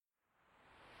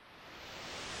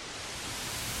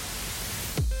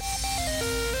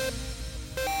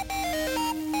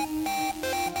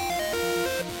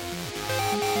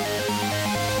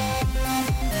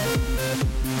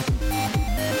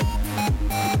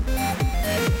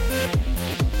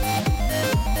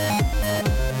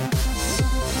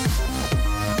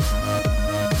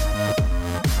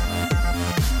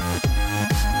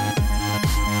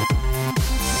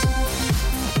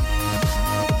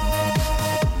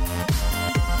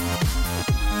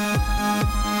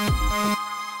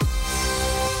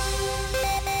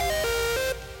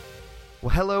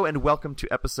Well, hello and welcome to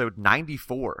episode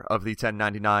 94 of the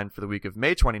 1099 for the week of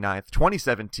May 29th,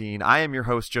 2017. I am your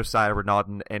host, Josiah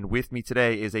Renaudin, and with me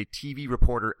today is a TV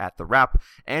reporter at The Wrap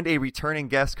and a returning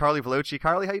guest, Carli Velocci.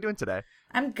 Carli, how you doing today?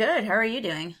 I'm good. How are you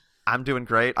doing? I'm doing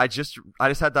great. I just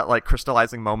had that like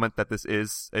crystallizing moment that this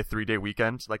is a 3-day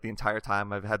weekend. Like the entire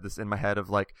time I've had this in my head of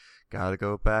like, gotta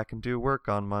go back and do work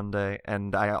on Monday.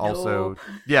 And I also,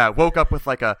 woke up with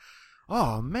like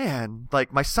oh man,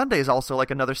 like my Sunday is also like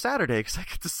another Saturday because I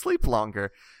get to sleep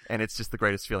longer. And it's just the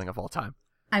greatest feeling of all time.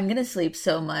 I'm going to sleep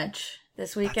so much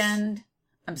this weekend.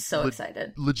 I'm so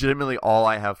excited. Legitimately all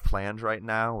I have planned right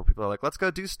now where people are like, let's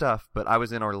go do stuff. But I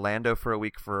was in Orlando for a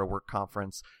week for a work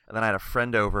conference. And then I had a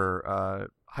friend over,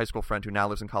 high school friend who now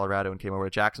lives in Colorado and came over to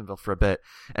Jacksonville for a bit.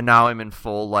 And now I'm in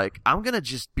full, like, I'm going to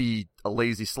just be a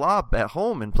lazy slob at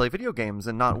home and play video games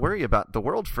and not worry about the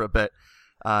world for a bit.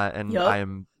 I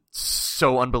am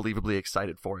so unbelievably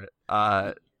excited for it.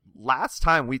 Last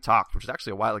time we talked, which is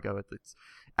actually a while ago,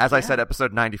 I said,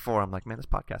 episode 94, I'm like, man, this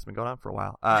podcast has been going on for a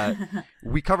while.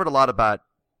 We covered a lot about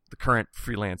the current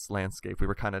freelance landscape. We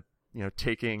were kind of,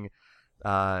 taking,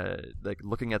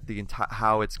 looking at the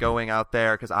how it's going out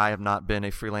there, because I have not been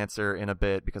a freelancer in a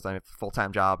bit because I have a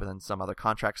full-time job and then some other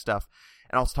contract stuff.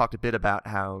 And also talked a bit about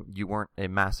how you weren't a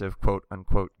massive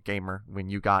quote-unquote gamer when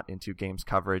you got into games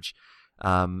coverage.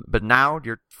 But now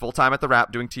you're full-time at The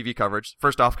Wrap doing TV coverage.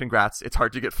 First off, congrats. It's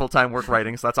hard to get full-time work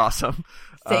writing, so that's awesome.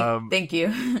 Thank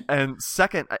you. And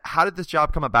second, how did this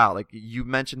job come about? Like you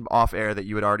mentioned off air that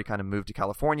you had already kind of moved to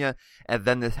California and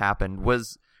then this happened.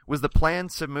 Was the plan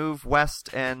to move west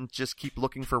and just keep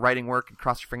looking for writing work and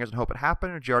cross your fingers and hope it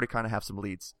happened, or did you already kind of have some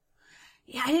leads?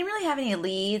 Yeah, I didn't really have any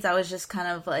leads. I was just kind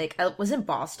of like, I was in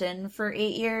Boston for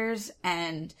 8 years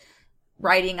and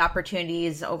writing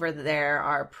opportunities over there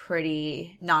are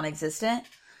pretty non-existent.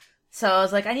 So I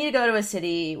was like, I need to go to a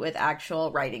city with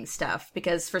actual writing stuff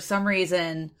because for some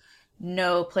reason,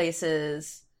 no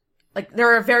places, like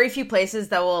there are very few places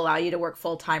that will allow you to work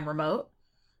full-time remote.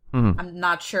 Mm-hmm. I'm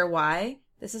not sure why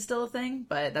this is still a thing,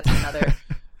 but that's another,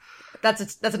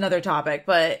 that's another topic.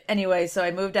 But anyway, so I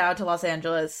moved out to Los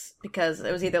Angeles because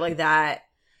it was either like that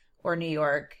or New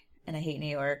York, and I hate New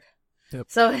York. Yep.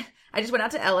 So I just went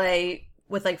out to LA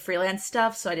with like freelance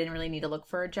stuff, so I didn't really need to look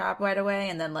for a job right away.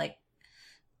 And then like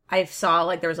I saw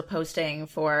like there was a posting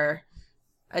for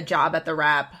a job at The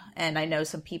Wrap, and I know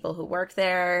some people who work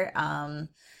there,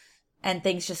 and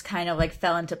things just kind of like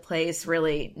fell into place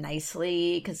really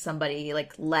nicely because somebody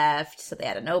like left, so they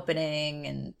had an opening,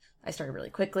 and I started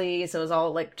really quickly, so it was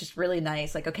all like just really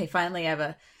nice. Like, okay, finally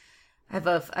I have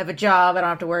a job. I don't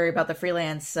have to worry about the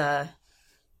freelance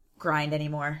grind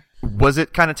anymore. Was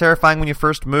it kind of terrifying when you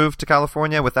first moved to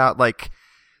California without like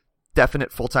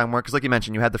definite full-time work? Because like you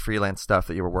mentioned, you had the freelance stuff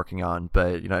that you were working on,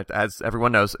 but as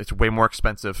everyone knows, it's way more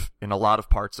expensive in a lot of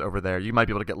parts over there. You might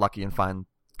be able to get lucky and find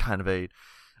kind of a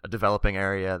developing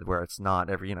area where it's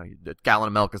not a gallon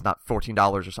of milk is not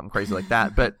 $14 or something crazy like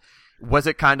that. But was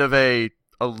it kind of a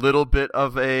little bit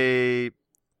of a,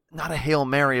 not a Hail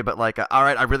Mary, but like all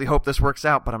right, I really hope this works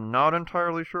out, but I'm not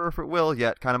entirely sure if it will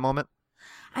yet kind of moment?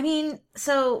 I mean,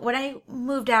 so when I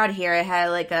moved out here, I had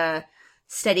like a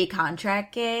steady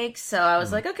contract gig. So I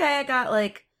was like, okay, I got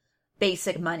like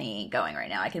basic money going right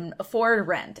now. I can afford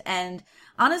rent. And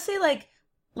honestly, like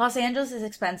Los Angeles is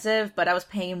expensive, but I was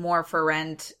paying more for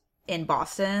rent in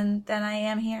Boston than I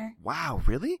am here. Wow,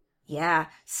 really? Yeah.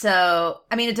 So,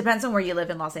 I mean, it depends on where you live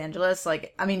in Los Angeles.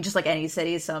 Like, I mean, just like any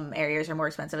city, some areas are more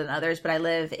expensive than others, but I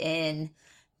live in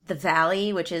the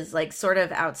Valley, which is like sort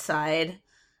of outside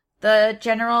the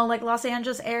general like Los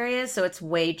Angeles area, so it's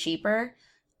way cheaper.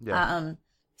 Yeah.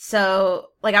 So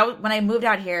like when I moved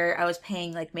out here, I was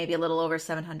paying like maybe a little over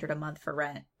 $700 a month for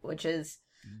rent, which is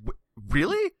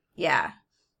really? Yeah.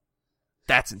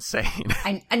 That's insane.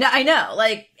 I know.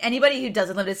 Like anybody who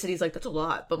doesn't live in a city is like, that's a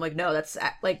lot, but I'm like, no, that's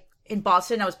like in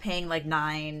Boston, I was paying like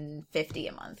 $950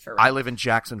 a month for rent. I live in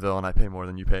Jacksonville and I pay more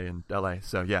than you pay in LA,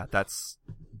 so yeah, that's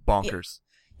bonkers.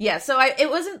 Yeah. So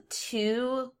it wasn't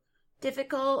too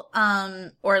difficult,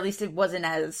 or at least it wasn't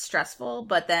as stressful,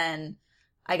 but then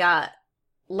I got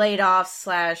laid off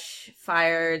 /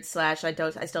 fired / I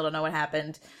still don't know what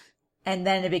happened, and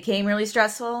then it became really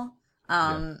stressful.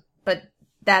 But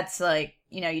that's like,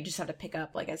 you just have to pick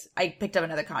up, like I picked up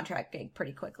another contract gig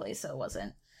pretty quickly, so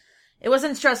it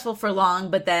wasn't stressful for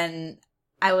long. But then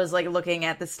I was like looking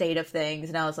at the state of things,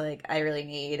 and I was like, I really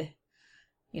need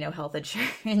health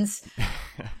insurance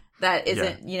that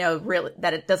isn't, really,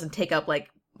 that it doesn't take up like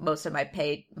most of my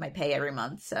pay every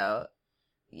month. So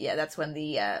yeah, that's when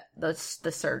the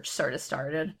search sort of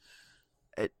started.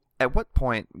 At what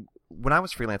point, when I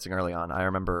was freelancing early on, I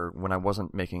remember when I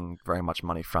wasn't making very much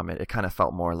money from it, it kind of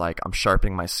felt more like I'm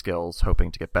sharpening my skills,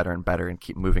 hoping to get better and better and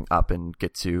keep moving up and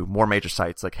get to more major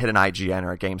sites, like hit an IGN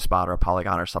or a GameSpot or a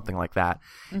Polygon or something like that.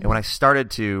 Mm-hmm. And when I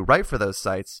started to write for those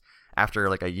sites, after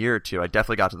like a year or two, I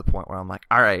definitely got to the point where I'm like,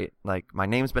 all right, like my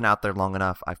name's been out there long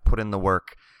enough. I've put in the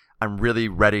work. I'm really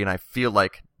ready, and I feel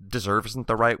like deserve isn't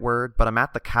the right word, but I'm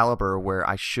at the caliber where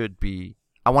I should be.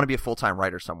 I want to be a full-time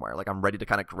writer somewhere. Like, I'm ready to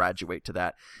kind of graduate to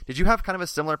that. Did you have kind of a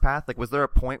similar path? Like, was there a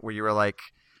point where you were like,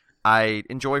 I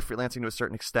enjoy freelancing to a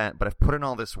certain extent, but I've put in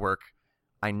all this work.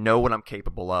 I know what I'm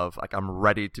capable of. Like, I'm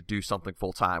ready to do something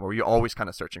full-time. Or were you always kind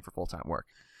of searching for full-time work?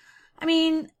 I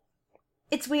mean,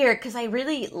 it's weird because I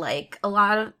really like a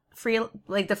lot of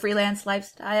the freelance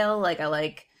lifestyle. Like, I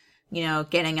like,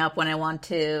 getting up when I want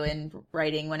to and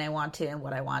writing when I want to and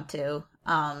what I want to.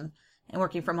 And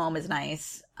working from home is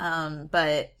nice.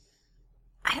 But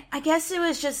I guess it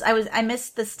was just, I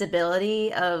missed the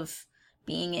stability of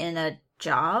being in a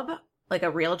job, like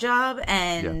a real job.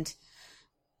 And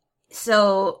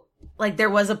so like there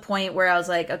was a point where I was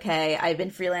like, okay, I've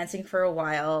been freelancing for a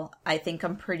while. I think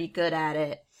I'm pretty good at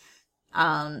it.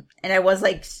 And I was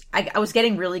like, I was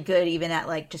getting really good even at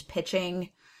like just pitching,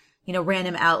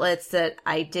 random outlets that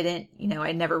I didn't,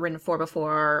 I'd never written for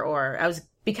before, or I was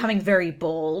becoming very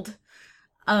bold.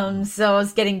 So I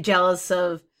was getting jealous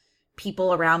of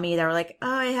people around me that were like,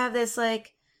 oh, I have this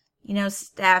like,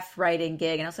 staff writing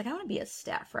gig. And I was like, I want to be a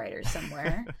staff writer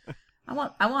somewhere. I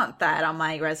want that on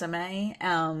my resume.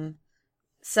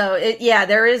 So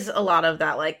there is a lot of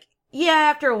that. Like,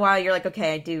 after a while you're like,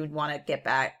 okay, I do want to get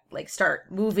back, like start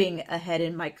moving ahead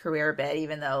in my career a bit,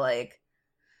 even though like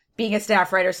being a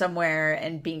staff writer somewhere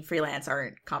and being freelance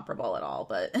aren't comparable at all,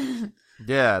 but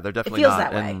yeah, they're definitely it feels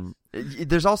not. That and way.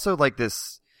 There's also like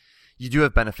this, you do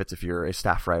have benefits if you're a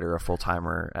staff writer, a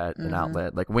full-timer at an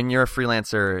outlet. Like when you're a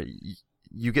freelancer,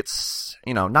 you get,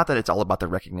 not that it's all about the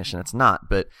recognition, it's not,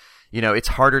 but it's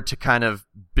harder to kind of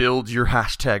build your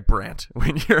hashtag brand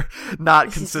when you're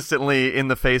not consistently in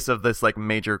the face of this like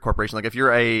major corporation. Like if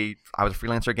I was a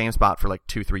freelancer at GameSpot for like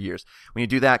 2-3 years. When you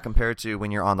do that compared to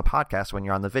when you're on the podcast, when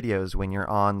you're on the videos, when you're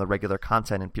on the regular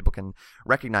content and people can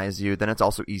recognize you, then it's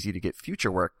also easy to get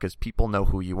future work because people know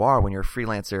who you are. When you're a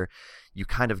freelancer, you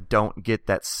kind of don't get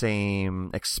that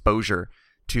same exposure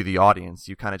to the audience.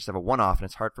 You kind of just have a one-off, and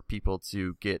it's hard for people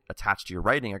to get attached to your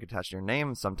writing or get attached to your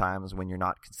name sometimes when you're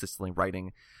not consistently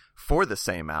writing for the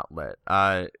same outlet.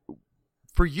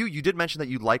 For you did mention that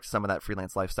you liked some of that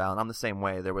freelance lifestyle, and I'm the same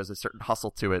way. There was a certain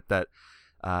hustle to it that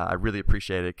I really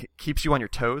appreciated. It keeps you on your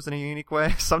toes in a unique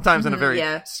way, sometimes in a very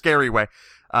scary way.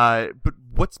 But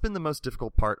what's been the most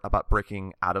difficult part about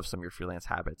breaking out of some of your freelance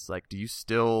habits? Like, do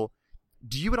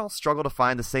you at all struggle to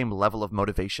find the same level of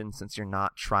motivation since you're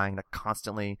not trying to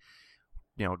constantly,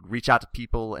 reach out to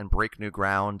people and break new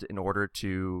ground in order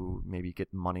to maybe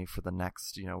get money for the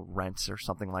next, rent or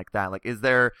something like that? Like, do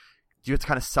you have to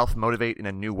kind of self-motivate in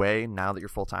a new way now that you're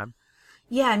full-time?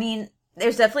 Yeah, I mean,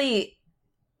 there's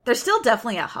still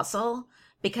definitely a hustle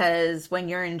because when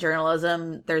you're in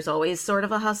journalism, there's always sort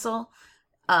of a hustle.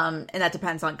 And that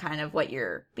depends on kind of what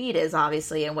your beat is,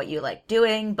 obviously, and what you like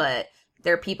doing, but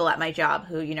there are people at my job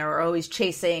who, are always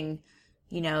chasing,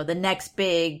 the next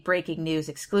big breaking news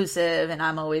exclusive. And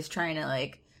I'm always trying to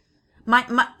like,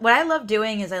 what I love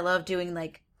doing is I love doing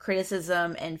like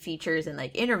criticism and features and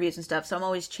like interviews and stuff. So I'm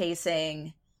always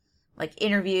chasing like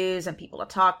interviews and people to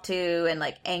talk to and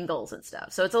like angles and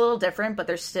stuff. So it's a little different, but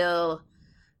there's still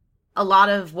a lot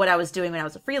of what I was doing when I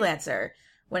was a freelancer,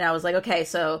 when I was like, okay,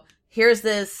 so here's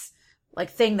this like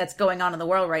thing that's going on in the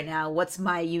world right now. What's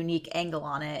my unique angle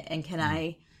on it? And can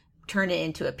I turn it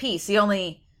into a piece? The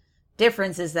only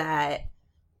difference is that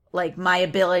like my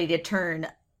ability to turn,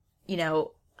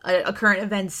 a current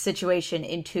events situation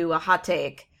into a hot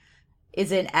take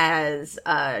isn't as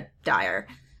dire.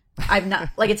 I'm not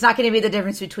like, it's not going to be the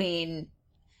difference between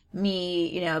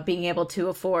me, being able to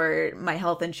afford my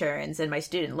health insurance and my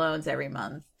student loans every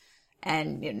month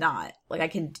and not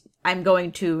like I'm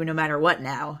going to no matter what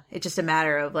now. It's just a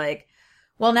matter of like,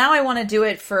 well, now I want to do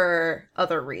it for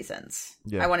other reasons.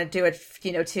 Yeah. I want to do it,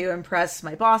 to impress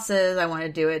my bosses. I want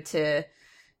to do it to,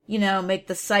 make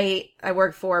the site I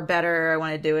work for better. I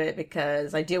want to do it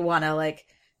because I do want to like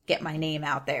get my name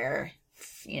out there,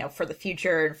 for the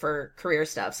future and for career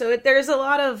stuff. So there's a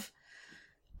lot of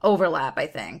overlap, I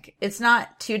think. It's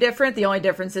not too different. The only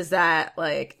difference is that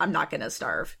like, I'm not going to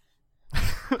starve.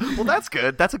 Well, that's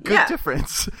good. That's a good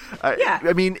difference.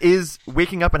 I mean, is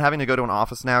waking up and having to go to an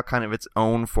office now kind of its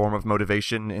own form of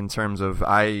motivation in terms of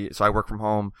I work from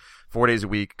home 4 days a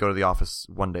week, go to the office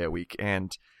 1 day a week,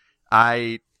 and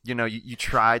I you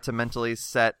try to mentally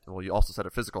set, well, you also set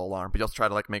a physical alarm, but you also try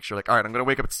to like make sure like, all right, I'm going to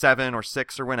wake up at 7 or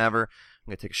 6 or whenever.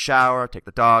 I'm going to take a shower, take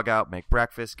the dog out, make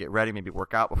breakfast, get ready, maybe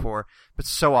work out before. But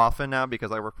so often now,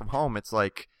 because I work from home, it's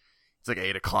like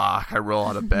 8 o'clock. I roll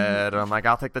out of bed. I'm like,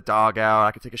 I'll take the dog out.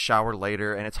 I can take a shower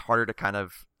later. And it's harder to kind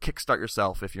of kickstart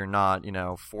yourself if you're not,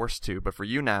 forced to. But for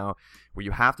you now, where you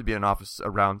have to be in an office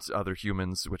around other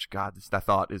humans, which, God, that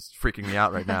thought is freaking me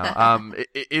out right now.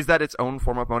 Is that its own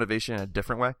form of motivation in a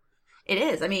different way? It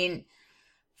is. I mean,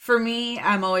 for me,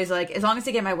 I'm always like, as long as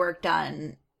I get my work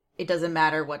done, it doesn't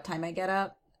matter what time I get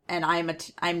up. And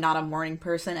I'm not a morning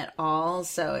person at all.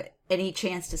 So any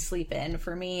chance to sleep in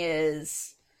for me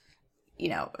is,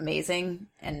 amazing.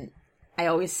 And I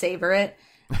always savor it.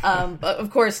 But of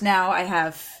course now I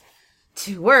have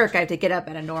to work. I have to get up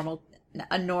at a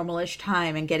normalish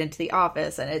time and get into the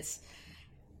office. And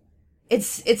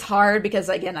it's hard because,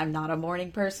 again, I'm not a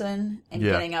morning person. And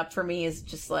getting up for me is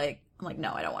just like, I'm like,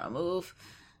 no, I don't want to move.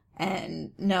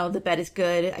 And no, the bed is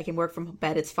good. I can work from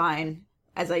bed. It's fine,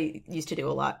 as I used to do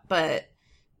a lot. But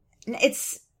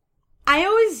I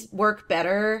always work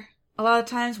better a lot of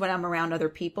times when I'm around other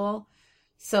people.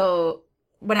 So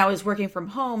when I was working from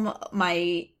home,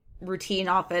 my routine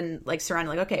often like surrounded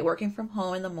like, okay, working from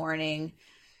home in the morning,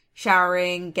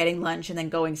 showering, getting lunch, and then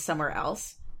going somewhere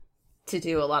else to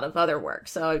do a lot of other work.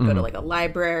 So I would go to like a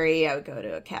library, I would go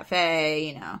to a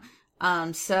cafe,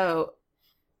 so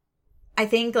I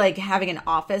think like having an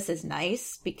office is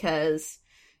nice because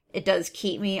it does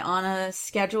keep me on a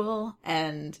schedule,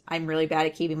 and I'm really bad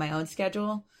at keeping my own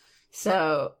schedule.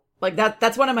 So like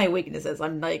that's one of my weaknesses.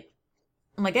 I'm like,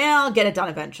 yeah, I'll get it done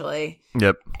eventually.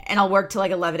 Yep. And I'll work till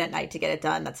like 11 at night to get it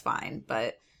done. That's fine.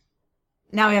 But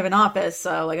now we have an office.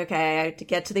 So like, okay, I have to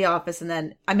get to the office, and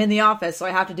then I'm in the office. So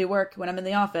I have to do work when I'm in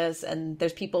the office, and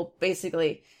there's people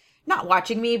basically not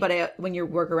watching me, but when you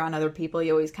work around other people,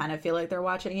 you always kind of feel like they're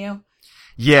watching you.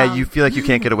 Yeah, you feel like you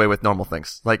can't get away with normal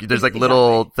things. Like, there's like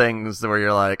little things where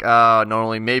you're like, oh,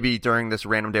 normally maybe during this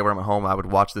random day where I'm at home, I would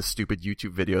watch this stupid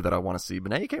YouTube video that I want to see.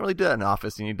 But now you can't really do that in an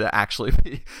office. You need to actually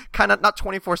be kind of not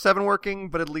 24/7 working,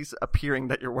 but at least appearing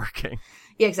that you're working.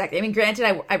 Yeah, exactly. I mean, granted,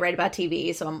 I write about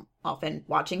TV, so I'm often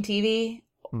watching TV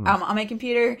on my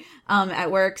computer at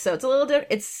work. So it's a little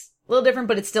different,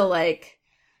 but it's still like,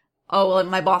 oh, well,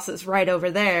 my boss is right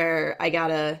over there. I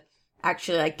gotta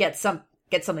actually like get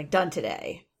something done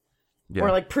today,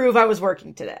 or like prove I was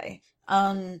working today.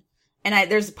 And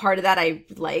there's a part of that I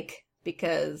like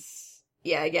because,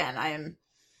 yeah, again,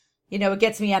 it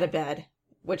gets me out of bed,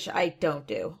 which I don't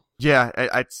do. Yeah,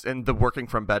 and the working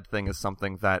from bed thing is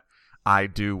something that I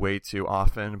do way too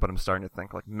often, but I'm starting to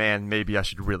think like, man, maybe I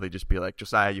should really just be like,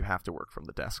 Josiah, you have to work from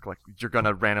the desk. Like, you're going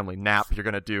to randomly nap. You're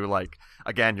going to do like,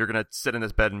 again, you're going to sit in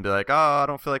this bed and be like, oh, I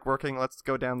don't feel like working. Let's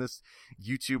go down this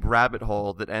YouTube rabbit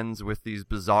hole that ends with these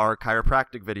bizarre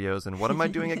chiropractic videos. And what am I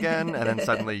doing again? And then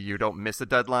suddenly you don't miss a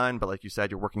deadline, but like you said,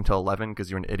 you're working till 11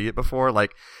 because you're an idiot before.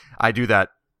 Like, I do that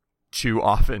too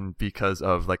often because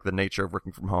of like the nature of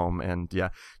working from home. And yeah,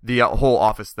 the whole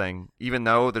office thing, even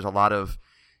though there's a lot of,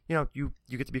 you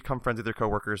get to become friends with your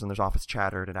coworkers, and there's office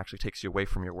chatter, and it actually takes you away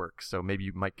from your work. So maybe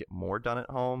you might get more done at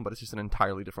home, but it's just an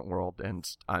entirely different world, and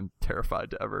I'm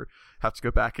terrified to ever have to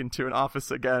go back into an office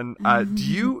again. Do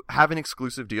you have an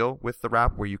exclusive deal with the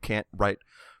Wrap where you can't write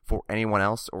for anyone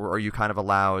else, or are you kind of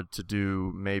allowed to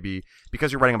do maybe,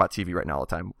 because you're writing about TV right now all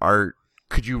the time,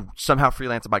 could you somehow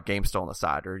freelance about games still on the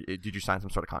side, or did you sign some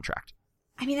sort of contract?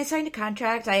 I mean, I signed a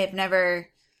contract. I have never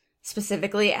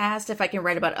specifically asked if I can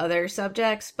write about other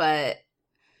subjects, but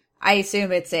I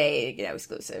assume it's a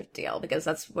exclusive deal because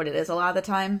that's what it is a lot of the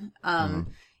time.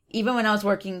 Even when I was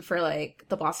working for like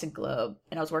the Boston Globe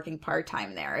and I was working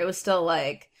part-time there, it was still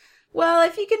like, well,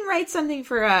 if you can write something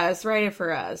for us, write it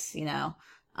for us,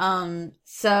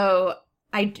 so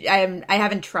I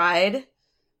haven't tried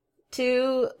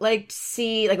to like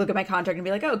see, like, look at my contract and be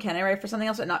like, oh, can I write for something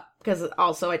else? But not, because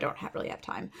also I don't really have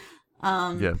time.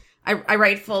 I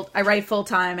write full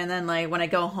time, and then like when I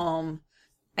go home,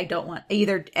 I don't want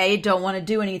to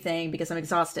do anything because I'm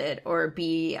exhausted, or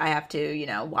B, I have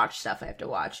to watch stuff I have to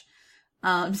watch.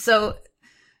 So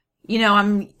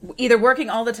I'm either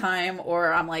working all the time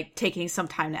or I'm like taking some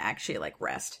time to actually like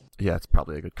rest. Yeah, it's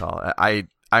probably a good call. I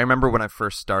remember when I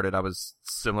first started, I was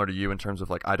similar to you in terms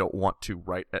of like I don't want to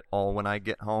write at all when I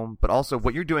get home, but also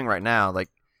what you're doing right now, like,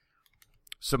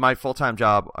 so my full-time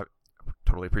job,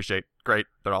 totally appreciate. Great,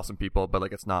 they're awesome people, but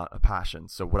like it's not a passion.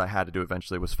 So what I had to do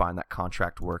eventually was find that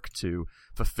contract work to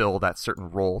fulfill that certain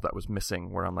role that was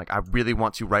missing, where I'm like, I really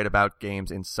want to write about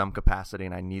games in some capacity,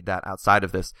 and I need that outside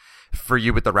of this. For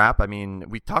you with the rap, I mean,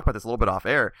 we talked about this a little bit off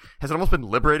air. Has it almost been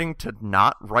liberating to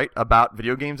not write about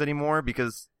video games anymore?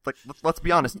 Because like, let's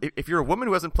be honest, if you're a woman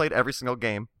who hasn't played every single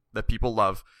game that people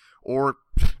love, or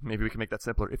maybe we can make that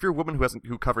simpler. If you're a woman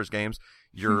who covers games,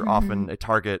 you're often a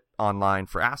target online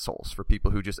for assholes, for people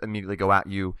who just immediately go at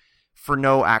you for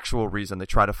no actual reason. They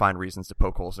try to find reasons to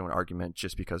poke holes in an argument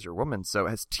just because you're a woman. So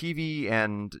has TV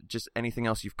and just anything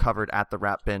else you've covered at the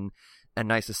Wrap been a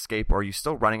nice escape, or are you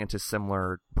still running into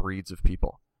similar breeds of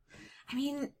people? I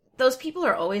mean, those people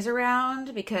are always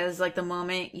around, because like the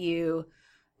moment you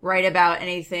write about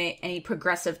anything, any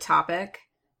progressive topic,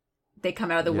 they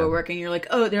come out of the woodwork and you're like,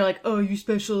 oh, they're like, oh, you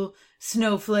special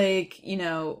snowflake, you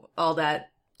know, all that.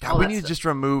 We need to just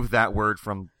remove that word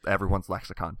from everyone's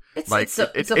lexicon. It's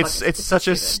such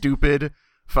a stupid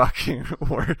fucking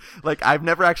word. Like, I've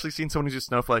never actually seen someone who's a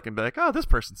snowflake and be like, oh, this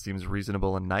person seems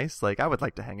reasonable and nice. Like, I would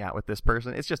like to hang out with this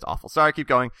person. It's just awful. Sorry, keep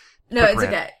going. No, it's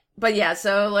okay. But yeah,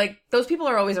 so like those people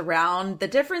are always around. The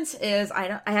difference is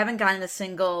I haven't gotten a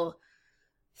single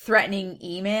threatening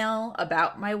email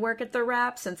about my work at the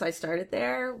Wrap since I started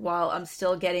there, while I'm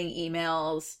still getting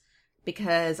emails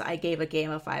because I gave a game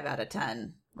a 5 out of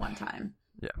 10 one time.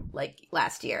 Yeah. Like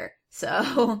last year.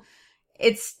 So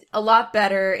it's a lot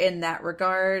better in that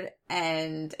regard,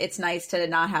 and it's nice to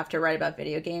not have to write about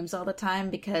video games all the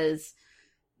time, because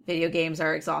video games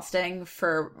are exhausting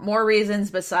for more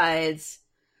reasons besides,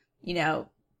 you know,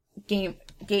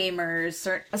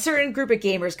 gamers, a certain group of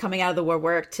gamers coming out of the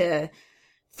woodwork to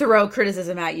throw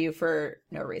criticism at you for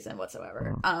no reason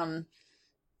whatsoever.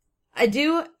 I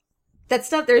do that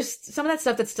stuff. There's some of that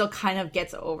stuff that still kind of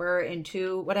gets over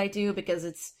into what I do,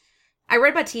 because I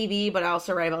write about TV, but I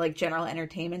also write about like general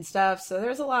entertainment stuff. So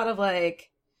there's a lot of like,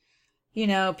 you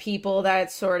know, people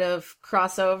that sort of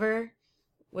cross over,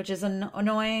 which is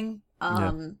annoying.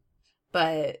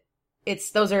 But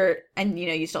those are, and you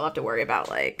know, you still have to worry about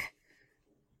like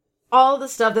all the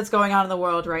stuff that's going on in the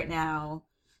world right now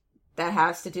that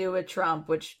has to do with Trump,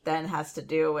 which then has to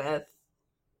do with,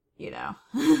 you know,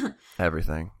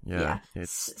 everything. Yeah.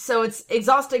 So it's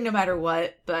exhausting no matter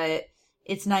what, but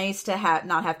it's nice to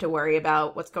not have to worry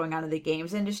about what's going on in the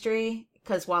games industry.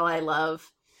 Because while I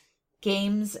love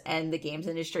games and the games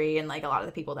industry and like a lot of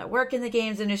the people that work in the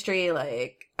games industry,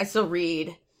 like I still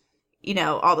read, you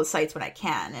know, all the sites when I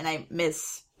can, and I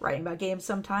miss writing about games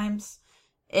sometimes.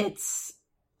 It's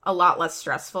a lot less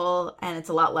stressful, and it's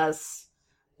a lot less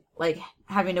like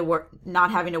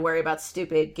not having to worry about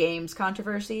stupid games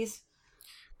controversies.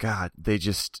 God,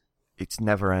 it's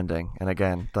never ending. And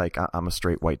again, like I'm a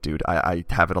straight white dude. I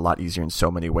have it a lot easier in so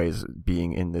many ways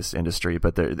being in this industry,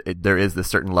 but there is this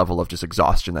certain level of just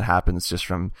exhaustion that happens just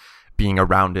from being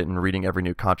around it and reading every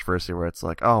new controversy, where it's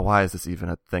like, oh, why is this even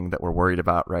a thing that we're worried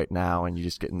about right now? And you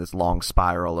just get in this long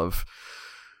spiral of,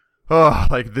 oh,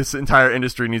 like this entire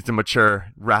industry needs to mature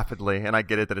rapidly. And I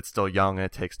get it that it's still young and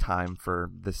it takes time for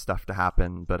this stuff to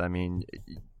happen. But I mean,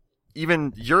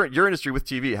 even your industry with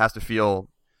TV has to feel,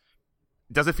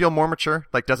 does it feel more mature?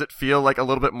 Like, does it feel like a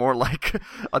little bit more like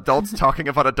adults talking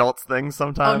about adults things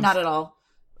sometimes? Oh, not at all.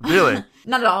 Really?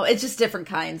 Not at all. It's just different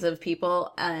kinds of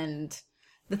people. And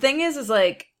the thing is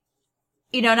like,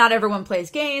 you know, not everyone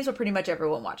plays games, but pretty much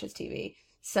everyone watches TV.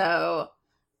 So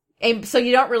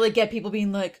you don't really get people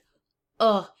being like,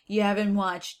 oh, you haven't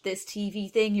watched this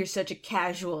TV thing, you're such a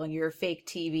casual and you're a fake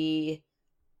TV,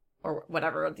 or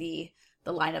whatever the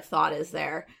line of thought is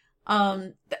there.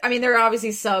 I mean, there are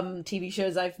obviously some TV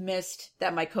shows I've missed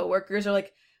that my coworkers are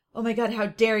like, oh my god, how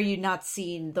dare you not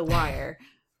seen The Wire?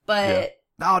 But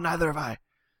no, neither have I.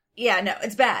 Yeah, no,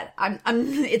 it's bad.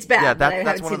 It's bad. Yeah,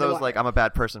 that's one of those like, I'm a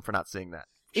bad person for not seeing that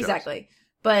shows. Exactly.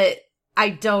 But I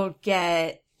don't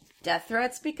get death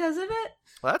threats because of it.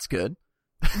 Well, that's good.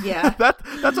 Yeah.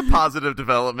 That's a positive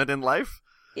development in life.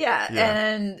 Yeah,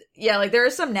 and like there are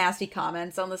some nasty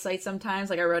comments on the site sometimes.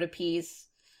 Like I wrote a piece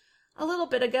a little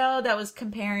bit ago that was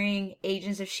comparing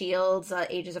Agents of S.H.I.E.L.'s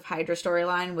Agents of Hydra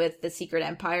storyline with the Secret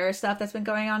Empire stuff that's been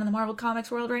going on in the Marvel Comics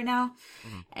world right now.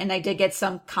 And I did get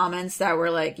some comments that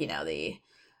were like, the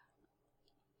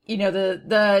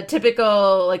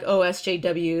typical like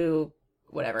OSJW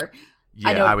whatever.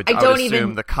 Yeah, I would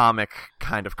assume the comic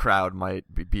kind of crowd might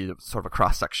be sort of a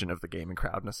cross-section of the gaming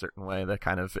crowd in a certain way that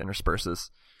kind of intersperses.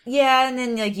 Yeah, and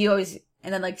then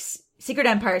like Secret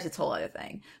Empire is its whole other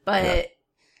thing. But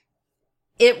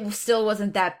it still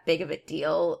wasn't that big of a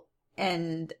deal.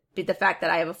 And the fact that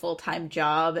I have a full-time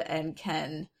job and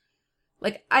can,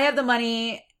 like, I have the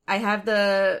money, I have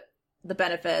the the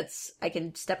benefits, I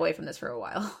can step away from this for a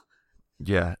while.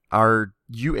 Yeah. Are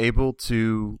you able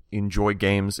to enjoy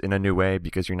games in a new way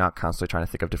because you're not constantly trying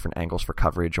to think of different angles for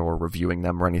coverage or reviewing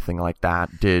them or anything like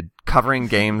that? Did covering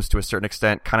games to a certain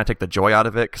extent kind of take the joy out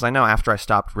of it? Because I know after I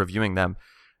stopped reviewing them,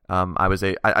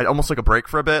 I almost took a break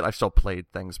for a bit. I still played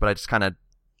things, but I just kind of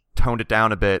toned it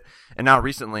down a bit. And now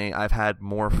recently I've had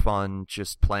more fun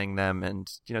just playing them and,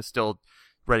 still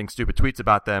writing stupid tweets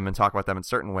about them and talk about them in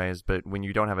certain ways, but when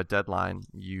you don't have a deadline,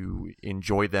 you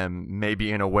enjoy them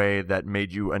maybe in a way that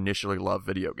made you initially love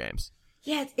video games.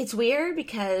 Yeah, it's weird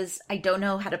because I don't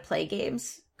know how to play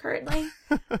games currently.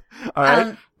 All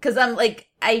right. Because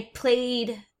I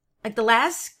played, I've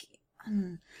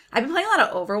been playing a lot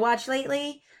of Overwatch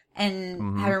lately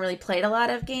and haven't really played a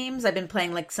lot of games. I've been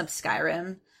playing some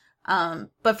Skyrim.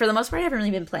 But for the most part, I haven't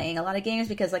really been playing a lot of games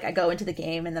because I go into the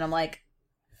game and then I'm like,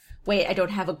 wait, I don't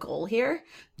have a goal here.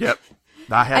 Yep.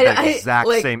 I had that exact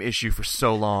same issue for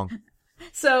so long.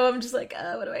 So I'm just like,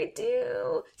 what do I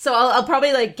do? So I'll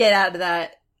probably get out of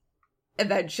that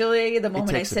eventually. The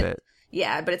moment it takes I sit, a bit.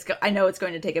 Yeah, but I know it's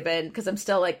going to take a bit because I'm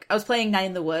still I was playing Night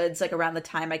in the Woods around the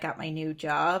time I got my new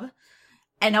job,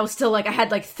 and I was still I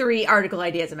had 3 article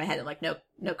ideas in my head. I'm like, no,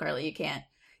 Carli, you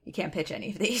can't pitch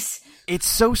any of these. It's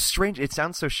so strange. It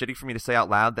sounds so shitty for me to say out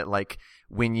loud that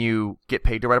when you get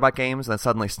paid to write about games and then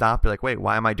suddenly stop, you're like, wait,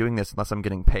 why am I doing this unless I'm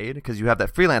getting paid? Because you have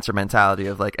that freelancer mentality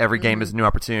of every game is a new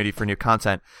opportunity for new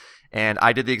content. And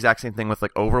I did the exact same thing with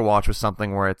Overwatch was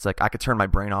something where it's I could turn my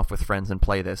brain off with friends and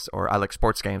play this, or I like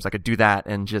sports games. I could do that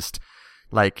and just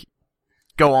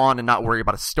go on and not worry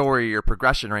about a story or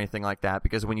progression or anything like that.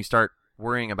 Because when you start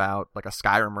worrying about a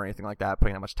Skyrim or anything like that,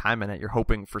 putting that much time in it, you're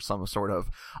hoping for some sort of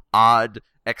odd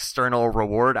external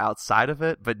reward outside of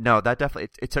it. But no, that definitely,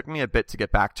 it took me a bit to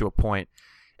get back to a point.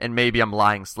 And maybe I'm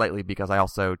lying slightly because I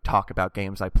also talk about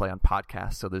games I play on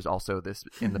podcasts. So there's also this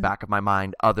in the back of my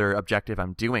mind, other objective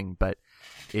I'm doing, but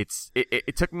it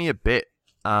took me a bit.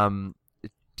 Do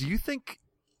you think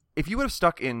if you would have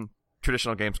stuck in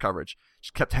traditional games coverage,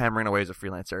 just kept hammering away as a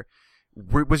freelancer,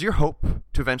 was your hope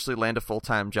to eventually land a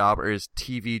full-time job, or is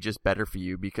TV just better for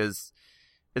you? Because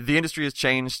the industry has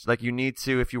changed. You need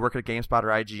to, if you work at GameSpot or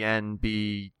IGN,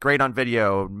 be great on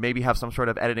video, maybe have some sort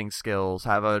of editing skills,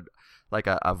 have a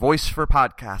voice for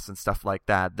podcasts and stuff like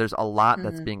that. There's a lot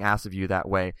that's being asked of you that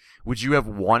way. Would you have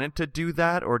wanted to do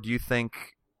that, or do you think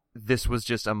this was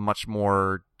just a much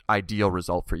more ideal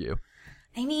result for you?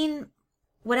 I mean,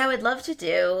 what I would love to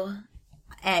do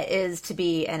is to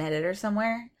be an editor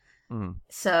somewhere.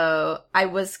 So I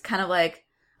was kind of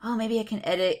oh, maybe I can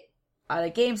edit on a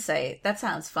game site. That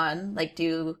sounds fun. I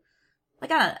don't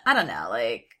know.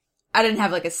 I didn't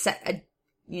have a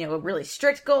really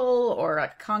strict goal or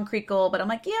a concrete goal, but I'm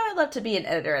I'd love to be an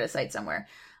editor at a site somewhere.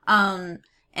 And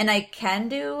I can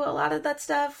do a lot of that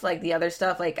stuff, the other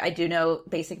stuff. I do know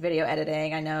basic video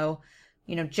editing. I know,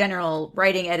 general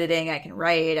writing editing. I can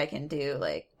write. I can do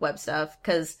web stuff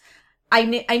because I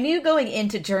knew going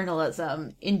into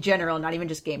journalism in general, not even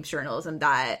just games journalism,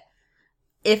 that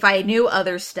if I knew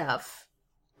other stuff,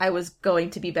 I was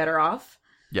going to be better off.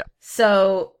 Yeah.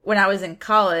 So when I was in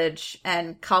college,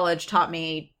 and college taught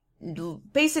me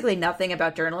basically nothing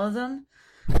about journalism,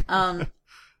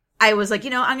 I was I'm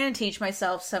going to teach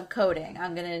myself some coding.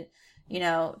 I'm going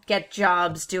to, get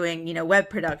jobs doing, web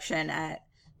production at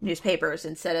newspapers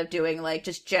instead of doing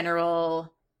just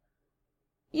general,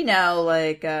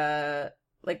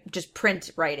 just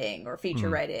print writing or feature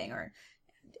writing or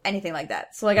anything like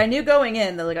that. So I knew going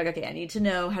in that okay, I need to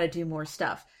know how to do more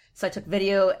stuff. So I took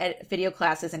video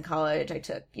classes in college. I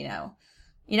took,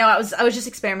 I was just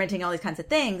experimenting all these kinds of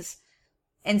things.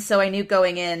 And so I knew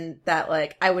going in that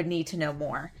I would need to know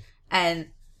more.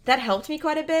 And that helped me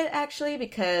quite a bit actually,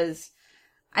 because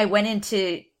I went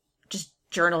into just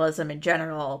journalism in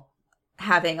general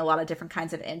having a lot of different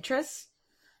kinds of interests.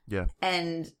 Yeah.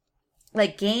 And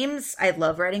games, I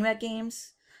love writing about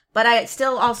games, but I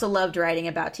still also loved writing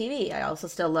about TV. I also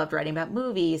still loved writing about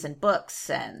movies and books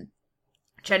and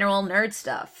general nerd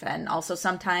stuff. And also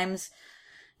sometimes,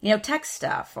 tech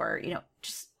stuff or,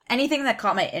 just anything that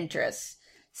caught my interest.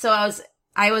 So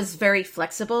I was very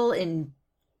flexible in,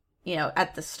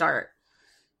 at the start.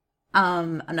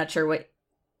 I'm not sure what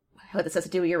this has to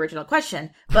do with your original question,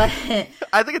 but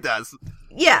I think it does.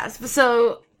 Yeah.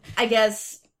 So I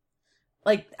guess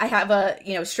I have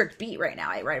a, strict beat right now.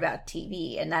 I write about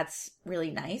TV, and that's really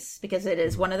nice because it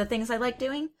is one of the things I like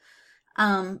doing.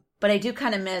 But I do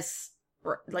kind of miss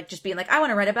just being I want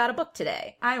to write about a book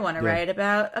today. I want to write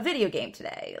about a video game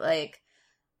today.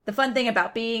 The fun thing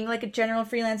about being a general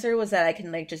freelancer was that I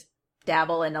can just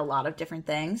dabble in a lot of different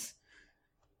things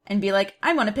and be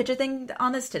I want to pitch a thing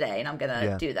on this today, and I'm going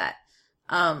to do that.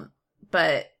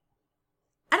 But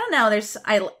I don't know.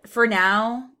 For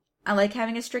now, I like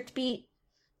having a strict beat.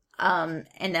 And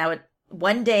I would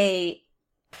one day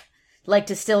like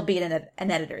to still be an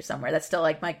editor somewhere. That's still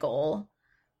like my goal.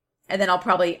 And then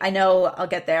I know I'll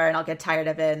get there and I'll get tired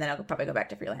of it, and then I'll probably go back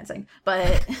to freelancing.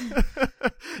 But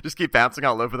just keep bouncing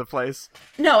all over the place.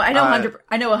 No, I know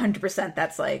 100%.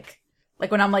 That's like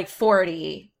when I'm like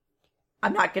 40,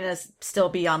 I'm not gonna still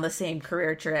be on the same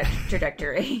career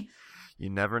trajectory. You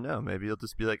never know. Maybe you'll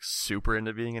just be like super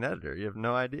into being an editor. You have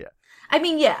no idea. I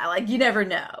mean, yeah, like you never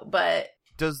know. But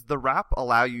does the wrap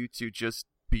allow you to just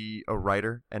be a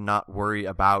writer and not worry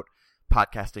about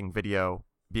podcasting, video,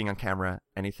 being on camera,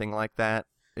 anything like that?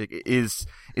 Is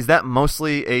that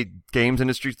mostly a games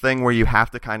industry thing where you have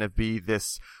to kind of be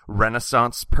this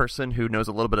Renaissance person who knows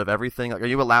a little bit of everything? Like, are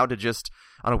you allowed to just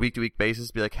on a week-to-week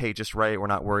basis be like, hey, just write, we're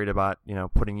not worried about,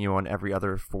 putting you on every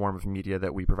other form of media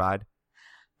that we provide?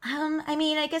 I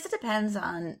mean, I guess it depends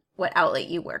on what outlet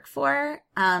you work for.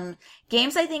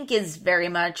 Games, I think, is very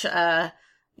much,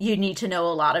 you need to know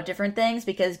a lot of different things,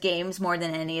 because games, more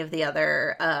than any of the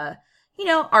other,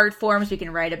 art forms we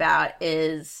can write about,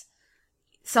 is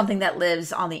something that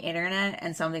lives on the internet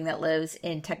and something that lives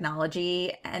in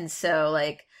technology. And so,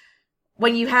 like,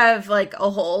 when you have, like, a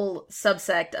whole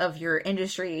subsect of your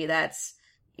industry that's,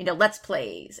 Let's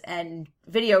Plays and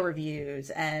video reviews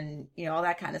and, all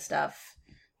that kind of stuff,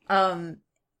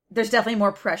 there's definitely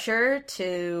more pressure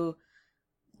to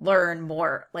learn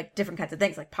more, like, different kinds of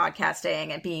things, like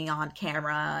podcasting and being on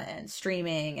camera and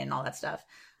streaming and all that stuff.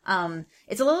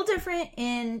 It's a little different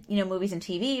in, movies and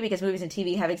TV, because movies and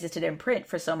TV have existed in print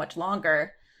for so much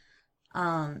longer,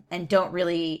 and don't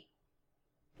really,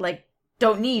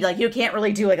 don't need, you can't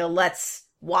really do, a let's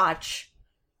watch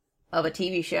of a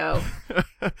TV show.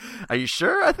 Are you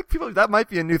sure? I think that might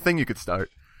be a new thing you could start.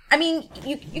 I mean,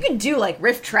 you can do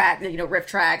riff tracks,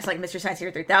 like Mr. Science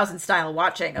Theater 3000 style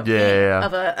watching of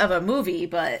a movie,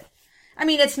 but I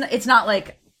mean, it's not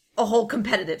like a whole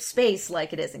competitive space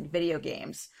like it is in video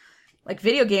games. Like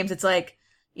video games, it's like,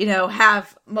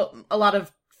 have a lot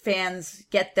of fans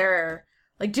get their,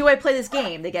 do I play this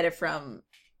game? They get it from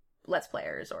Let's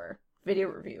Players or video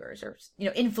reviewers or,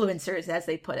 influencers, as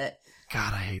they put it.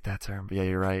 God, I hate that term. But yeah,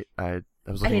 you're right. I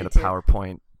was looking at a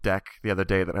PowerPoint deck the other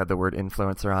day that had the word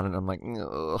influencer on it, and I'm like,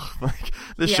 ugh,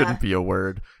 this shouldn't be a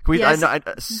word. Can we,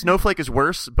 Snowflake is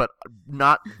worse, but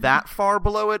not that far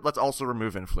below it. Let's also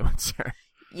remove influencer.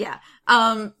 Yeah.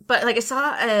 But I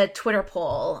saw a Twitter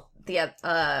poll the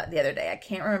other day. I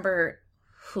can't remember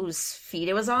whose feed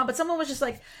it was on, but someone was just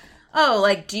like,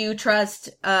 oh, do you trust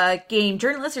game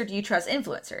journalists or do you trust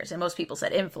influencers? And most people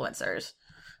said influencers,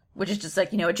 which is just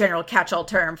a general catch-all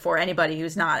term for anybody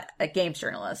who's not a games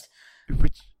journalist.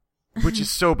 Which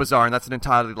is so bizarre, and that's an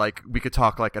entirely, we could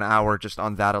talk an hour just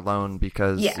on that alone,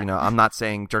 because, I'm not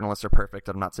saying journalists are perfect,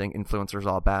 I'm not saying influencers are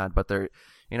all bad, but they're,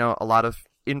 a lot of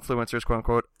influencers, quote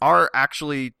unquote, are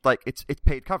actually, it's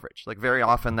paid coverage. Very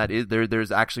often that is,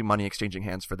 there's actually money exchanging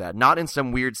hands for that. Not in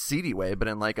some weird seedy way, but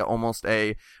in almost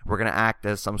we're going to act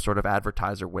as some sort of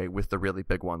advertiser way with the really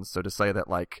big ones. So to say that,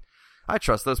 I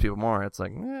trust those people more, it's I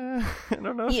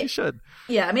don't know if you should.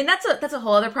 Yeah, I mean, that's a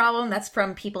whole other problem. That's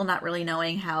from people not really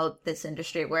knowing how this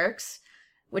industry works,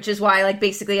 which is why,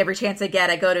 basically every chance I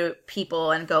get, I go to people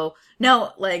and go,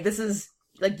 no, this is,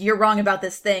 you're wrong about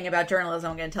this thing about journalism,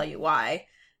 I'm going to tell you why.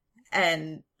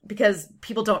 And because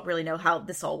people don't really know how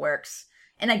this all works.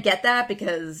 And I get that,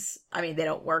 because, I mean, they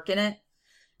don't work in it.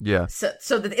 Yeah. So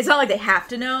it's not like they have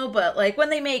to know, but, when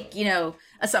they make,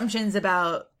 assumptions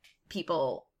about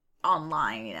people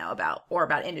online,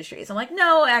 about industries, I'm like,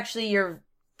 no, actually, you're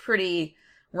pretty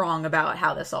wrong about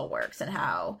how this all works, and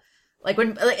how,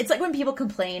 when people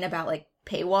complain about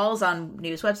paywalls on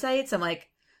news websites, I'm like,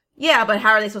 yeah, but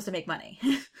how are they supposed to make money?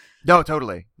 No,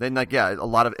 totally. Then a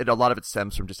lot of it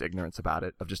stems from just ignorance about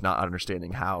it, of just not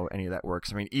understanding how any of that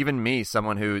works. I mean, even me,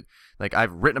 someone who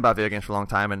I've written about video games for a long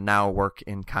time and now work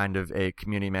in kind of a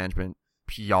community management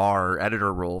PR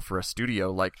editor role for a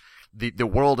studio, the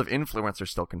world of influencers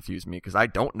still confuse me, because I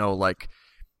don't know,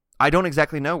 I don't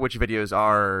exactly know which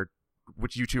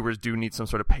YouTubers do need some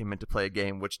sort of payment to play a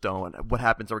game, which don't, what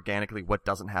happens organically, what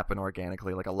doesn't happen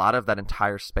organically. A lot of that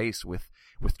entire space with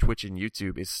Twitch and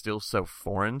YouTube is still so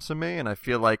foreign to me, and I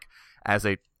feel as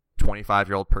a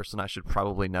 25-year-old person I should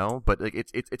probably know, but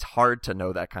it's hard to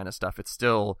know that kind of stuff. It's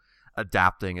still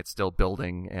adapting, it's still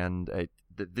building, and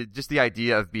just the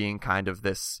idea of being kind of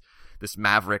this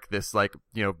maverick, this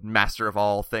master of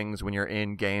all things when you're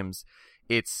in games,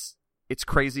 it's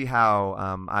crazy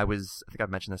how I think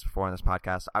I've mentioned this before on this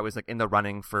podcast. I was in the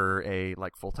running for a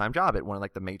full-time job at one of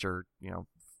the major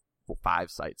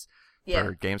 5 sites,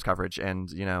 for games coverage, and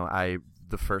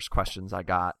the first questions I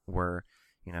got were,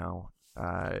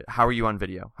 how are you on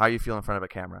video? How are you feel in front of a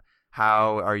camera?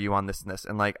 How are you on this and this?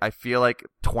 And like, I feel like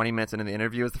 20 minutes into the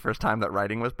interview is the first time that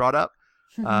writing was brought up.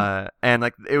 And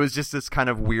like, it was just this kind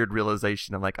of weird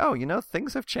realization of like, oh,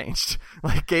 things have changed.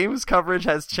 Like, games coverage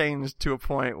has changed to a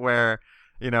point where,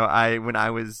 when I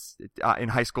was in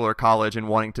high school or college and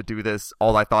wanting to do this,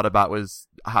 all I thought about was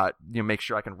how, make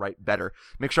sure I can write better,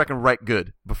 make sure I can write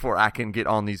good before I can get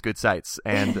on these good sites.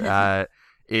 And,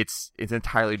 it's an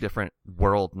entirely different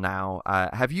world now.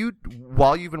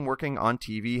 While you've been working on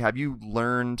TV, have you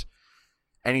learned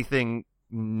anything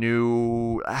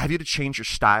new? Have you had to change your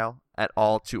style at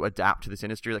all to adapt to this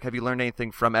industry? Like, have you learned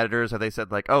anything from editors? Have they said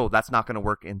like, oh, that's not going to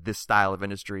work in this style of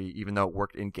industry, even though it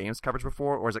worked in games coverage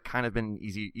before? Or has it kind of been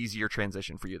easier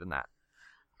transition for you than that?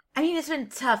 I mean, it's been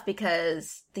tough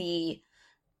because the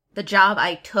job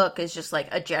I took is just like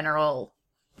a general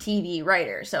TV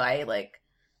writer. So I like,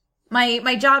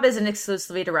 my job isn't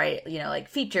exclusively to write, like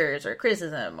features or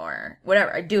criticism or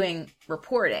whatever. I'm doing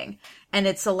reporting, and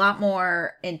it's a lot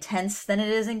more intense than it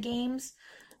is in games,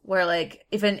 where like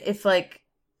if like,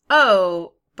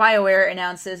 oh, BioWare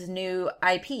announces new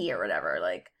IP or whatever,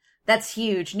 like that's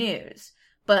huge news.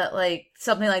 But like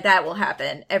something like that will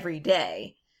happen every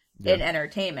day in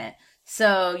entertainment.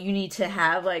 So you need to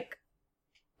have like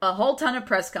a whole ton of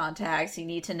press contacts. You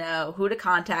need to know who to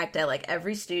contact at like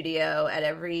every studio, at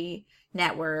every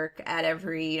network, at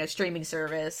every streaming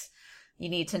service. You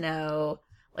need to know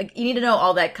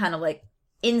all that kind of like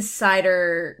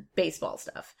insider baseball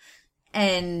stuff.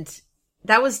 And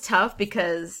that was tough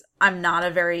because I'm not a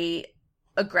very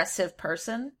aggressive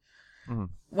person.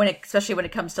 Especially when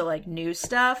it comes to like new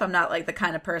stuff. I'm not like the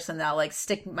kind of person that'll like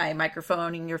stick my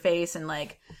microphone in your face and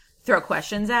like throw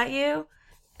questions at you.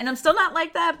 And I'm still not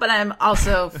like that, but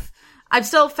I've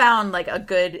still found like a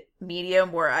good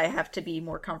medium where I have to be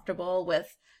more comfortable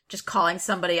with just calling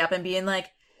somebody up and being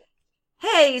like,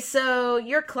 hey, so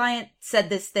your client said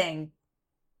this thing.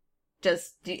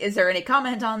 Is there any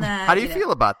comment on that? How do you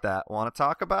feel about that? Want to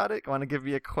talk about it? Want to give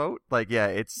you a quote? Like,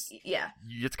 it's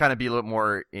kind of be a little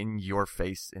more in your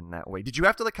face in that way. Did you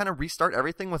have to like kind of restart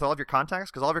everything with all of your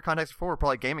contacts? Because all of your contacts before were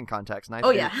probably gaming contacts. And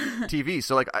TV.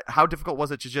 So like, how difficult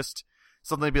was it to just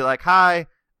suddenly be like, hi,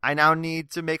 I now need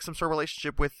to make some sort of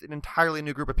relationship with an entirely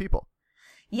new group of people?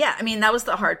 Yeah, I mean, that was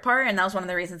the hard part, and that was one of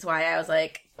the reasons why I was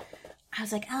like, oh,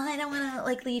 I don't want to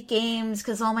like leave games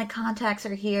because all my contacts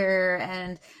are here,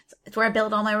 and it's where I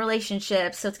build all my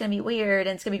relationships, so it's going to be weird,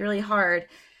 and it's going to be really hard.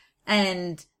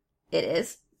 And it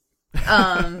is.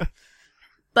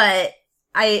 But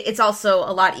it's also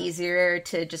a lot easier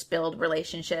to just build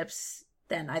relationships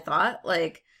than I thought.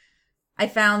 Like, I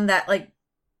found that like,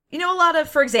 a lot of,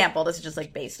 for example, this is just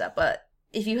like base stuff, but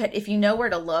if you know where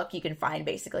to look, you can find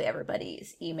basically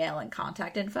everybody's email and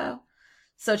contact info.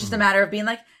 So it's just a matter of being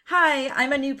like, hi,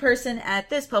 I'm a new person at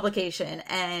this publication,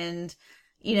 and,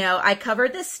 I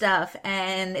covered this stuff,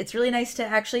 and it's really nice to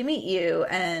actually meet you.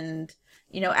 And,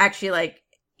 actually like,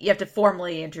 you have to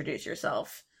formally introduce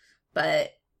yourself,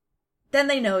 but then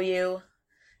they know you,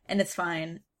 and it's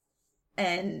fine.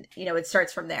 And, it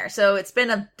starts from there. So it's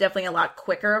been definitely a lot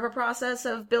quicker of a process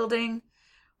of building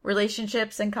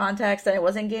relationships and contacts than it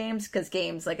was in games. Because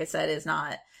games, like I said, is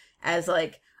not as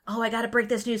like, oh, I got to break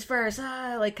this news first.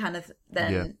 Like kind of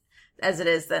then as it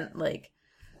is then like,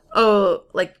 oh,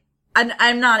 like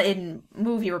I'm not in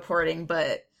movie reporting,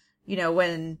 but,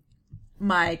 when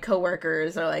my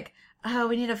coworkers are like, oh,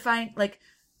 we need to find like,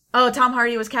 oh, Tom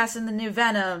Hardy was cast in the new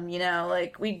Venom,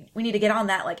 like we need to get on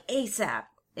that like ASAP.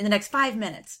 In the next 5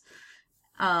 minutes.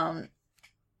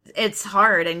 It's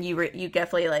hard, and you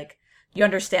definitely like, you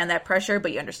understand that pressure,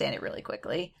 but you understand it really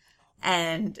quickly.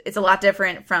 And it's a lot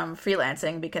different from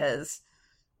freelancing, because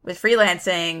with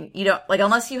freelancing, you don't like,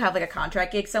 unless you have like a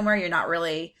contract gig somewhere, you're not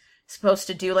really supposed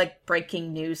to do like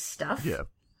breaking news stuff. Yeah.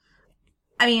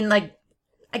 I mean, like,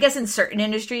 I guess in certain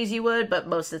industries you would, but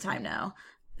most of the time no.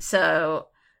 So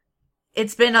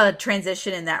it's been a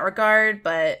transition in that regard,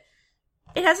 but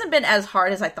it hasn't been as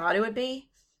hard as I thought it would be.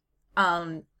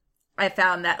 I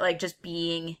found that like just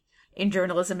being in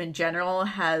journalism in general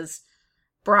has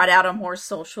brought out a more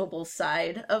sociable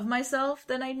side of myself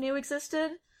than I knew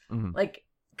existed. Like,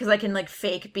 because I can like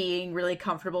fake being really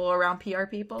comfortable around PR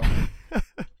people.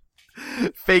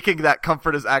 Faking that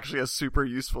comfort is actually a super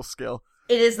useful skill.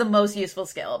 It is the most useful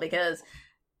skill, because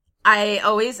I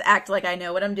always act like I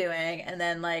know what I'm doing, and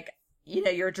then like,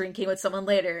 you're drinking with someone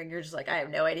later and you're just like, I have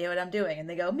no idea what I'm doing. And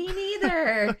they go, me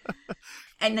neither.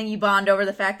 And then you bond over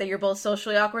the fact that you're both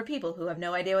socially awkward people who have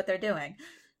no idea what they're doing.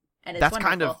 And it's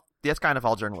wonderful. that's kind of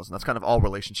all journalism. That's kind of all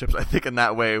relationships, I think, in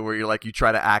that way, where you're like, you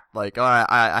try to act like, oh,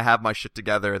 I have my shit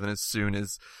together. And then as soon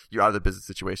as you're out of the business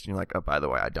situation, you're like, oh, by the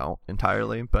way, I don't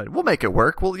entirely, but we'll make it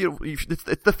work. Well,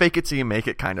 it's the fake it till you make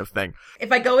it kind of thing.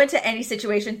 If I go into any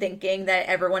situation thinking that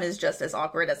everyone is just as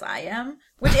awkward as I am,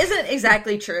 which isn't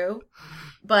exactly true,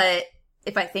 but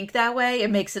if I think that way,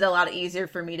 it makes it a lot easier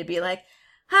for me to be like,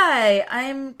 hi,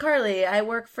 I'm Carli. I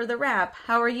work for The Wrap.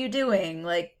 How are you doing?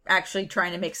 Like, actually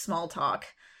trying to make small talk.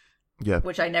 Yeah.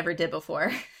 Which I never did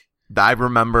before. I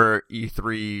remember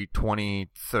E3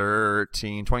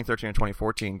 2013 or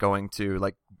 2014 going to,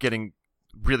 like, getting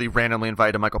really randomly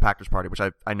invited to Michael Packer's party, which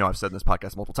I know I've said in this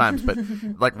podcast multiple times, but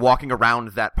like walking around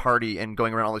that party and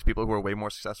going around all these people who are way more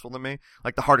successful than me,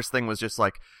 like the hardest thing was just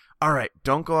like, all right,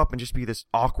 don't go up and just be this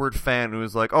awkward fan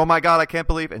who's like, oh my God, I can't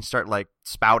believe, and start like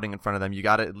spouting in front of them. You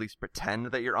got to at least pretend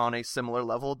that you're on a similar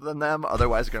level than them.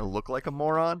 Otherwise, you're going to look like a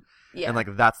moron. Yeah. And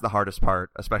like, that's the hardest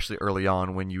part, especially early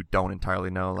on when you don't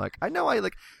entirely know. Like,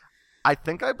 I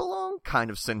think I belong kind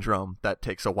of syndrome that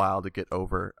takes a while to get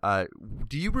over.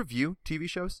 Do you review TV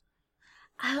shows?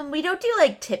 We don't do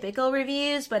like typical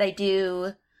reviews, but I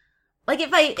do. Like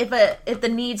if the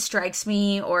need strikes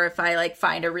me, or if I like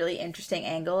find a really interesting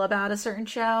angle about a certain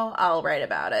show, I'll write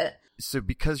about it. So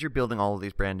because you're building all of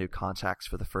these brand new contacts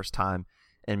for the first time,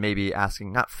 and maybe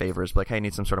asking not favors, but like, hey, I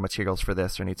need some sort of materials for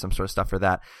this, or need some sort of stuff for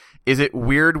that. Is it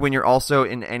weird when you're also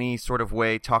in any sort of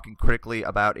way talking critically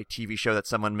about a TV show that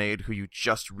someone made who you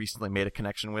just recently made a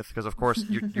connection with? Because of course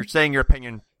you're saying your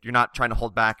opinion. You're not trying to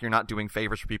hold back. You're not doing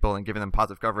favors for people and giving them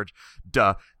positive coverage.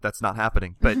 Duh, that's not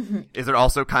happening. But is there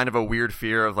also kind of a weird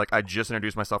fear of like, I just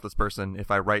introduced myself to this person.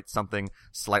 If I write something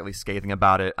slightly scathing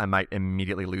about it, I might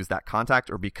immediately lose that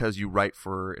contact? Or because you write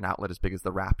for an outlet as big as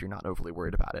The Wrap, you're not overly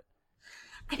worried about it?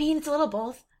 I mean, it's a little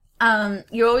both.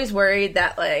 You're always worried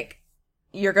that like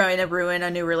you're going to ruin a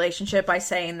new relationship by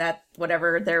saying that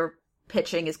whatever they're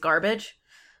pitching is garbage.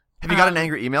 Have you got an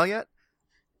angry email yet?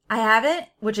 I haven't,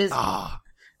 which is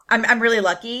I'm really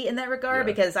lucky in that regard,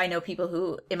 because I know people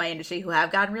who in my industry who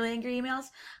have gotten really angry emails.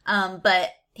 But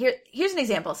here's an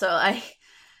example. So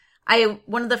I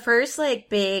one of the first like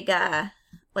big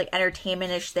like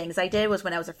entertainment-ish things I did was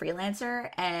when I was a freelancer,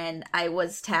 and I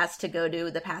was tasked to go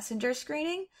to the passenger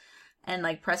screening and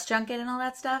like press junket and all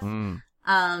that stuff.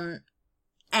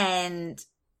 And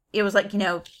it was like, you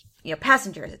know,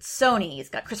 Passengers, it's Sony, it's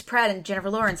got Chris Pratt and Jennifer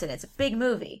Lawrence in it. It's a big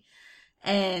movie.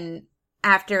 And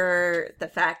after the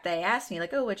fact, they asked me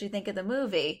like, oh, what'd you think of the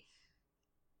movie?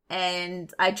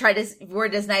 And I tried to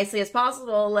word it as nicely as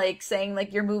possible, like saying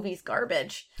like, your movie's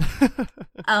garbage.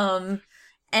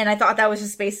 And I thought that was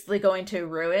just basically going to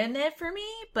ruin it for me.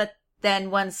 But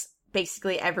then once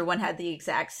basically everyone had the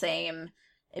exact same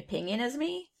opinion as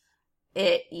me,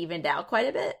 it evened out quite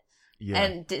a bit. Yeah.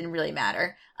 And didn't really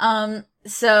matter.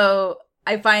 So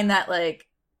I find that like,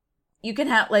 you can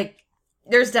have like,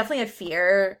 there's definitely a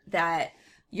fear that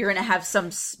you're going to have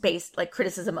some space, like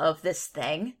criticism of this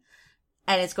thing,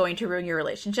 and it's going to ruin your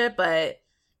relationship. But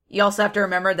you also have to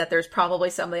remember that there's probably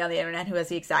somebody on the internet who has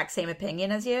the exact same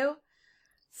opinion as you.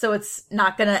 So it's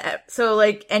not gonna, so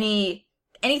like anything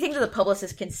that the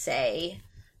publicist can say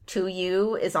to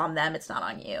you is on them. It's not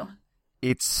on you.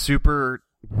 It's super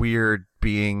weird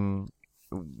being,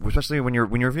 especially when you're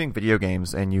reviewing video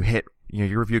games and you hit,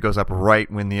 your review goes up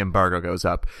right when the embargo goes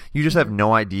up. You just have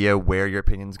no idea where your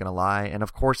opinion's going to lie. And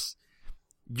of course,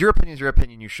 your opinion is your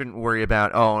opinion. You shouldn't worry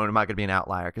about, oh, am I going to be an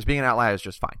outlier? Because being an outlier is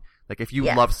just fine. Like if you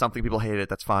love something, people hate it,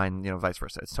 that's fine. Vice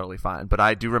versa. It's totally fine. But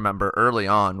I do remember early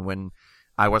on when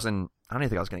I don't even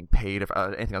think I was getting paid. If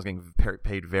anything, I was getting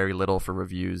paid very little for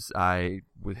reviews. I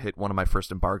would hit one of my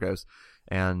first embargoes,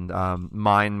 and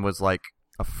mine was like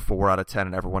a 4 out of 10,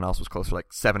 and everyone else was closer to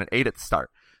like 7 and 8 at the start,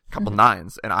 a couple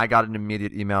 9s. And I got an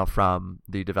immediate email from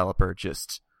the developer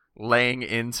just laying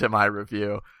into my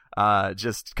review,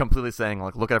 just completely saying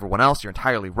like, look at everyone else, you're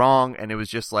entirely wrong. And it was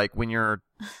just like when you're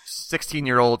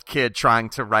 16-year-old kid trying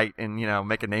to write and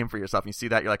make a name for yourself, and you see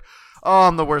that, you're like, oh,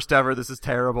 I'm the worst ever, this is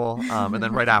terrible. And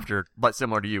then right after, but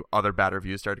similar to you, other bad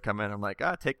reviews started to come in. I'm like,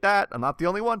 take that, I'm not the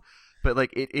only one. But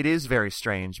like it is very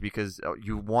strange, because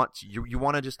you want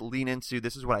to just lean into,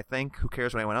 this is what I think, who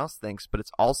cares what anyone else thinks. But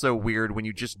it's also weird when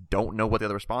you just don't know what the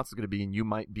other response is going to be, and you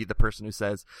might be the person who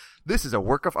says, this is a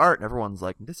work of art, and everyone's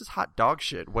like, this is hot dog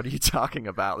shit, what are you talking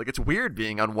about? Like, it's weird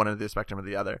being on one end of the spectrum or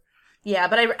the other. Yeah,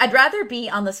 but I'd rather be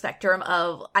on the spectrum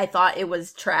of, I thought it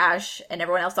was trash and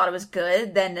everyone else thought it was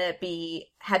good, than to be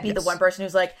the one person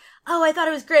who's like, oh, I thought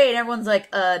it was great. And everyone's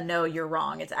like, no, you're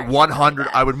wrong. It's actually 100.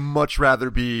 really I would much rather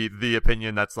be the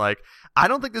opinion that's like, I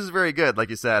don't think this is very good, like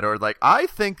you said, or like, I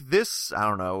think this, I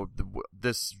don't know,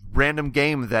 this random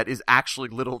game that is actually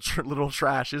little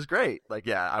trash is great. Like,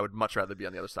 yeah, I would much rather be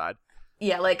on the other side.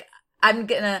 Yeah, like, I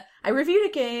reviewed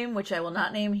a game, which I will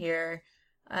not name here,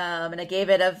 and I gave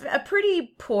it a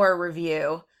pretty poor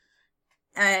review.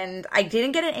 And I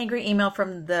didn't get an angry email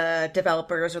from the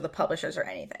developers or the publishers or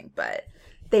anything, but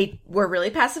they were really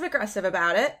passive aggressive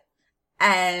about it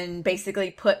and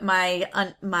basically put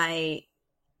my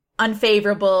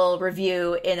unfavorable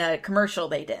review in a commercial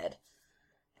they did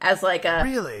as like a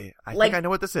really. I think I know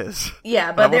what this is.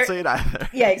 Yeah, but I won't say it either.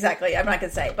 Yeah, exactly. I'm not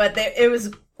gonna say, but it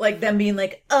was like them being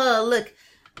like, "Oh, look,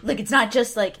 it's not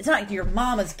just like it's not like your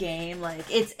mama's game. Like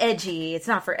it's edgy. It's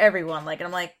not for everyone." Like, and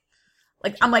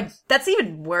I'm like, that's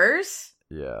even worse.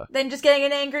 Yeah. Than just getting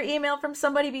an angry email from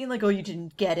somebody being like, "Oh, you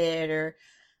didn't get it," or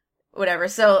whatever.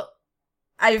 So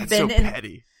I've been so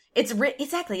petty.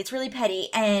 Exactly. It's really petty,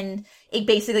 and it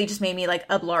basically just made me like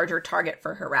a larger target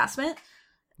for harassment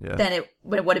than it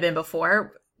would have been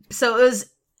before. So it was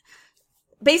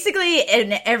basically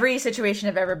in every situation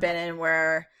I've ever been in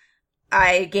where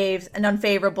I gave an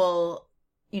unfavorable,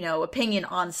 opinion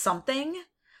on something,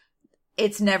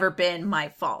 it's never been my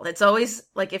fault. It's always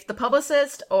like if the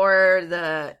publicist or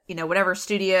the, whatever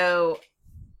studio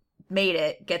made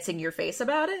it gets in your face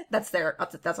about it, that's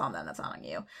on them. That's not on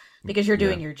you because you're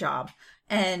doing your job,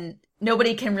 and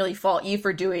nobody can really fault you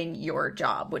for doing your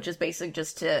job, which is basically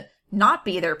just to not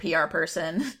be their PR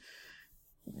person,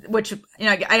 which,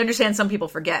 I understand some people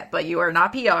forget, but you are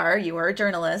not PR, you are a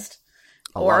journalist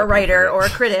or a writer or a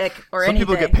critic or some anything.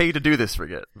 Some people get paid to do this,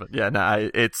 forget. But yeah, no,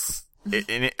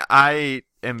 I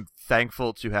am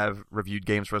thankful to have reviewed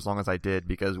games for as long as I did,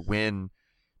 because when,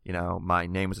 my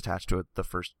name was attached to it, the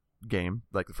first game,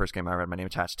 like the first game I read my name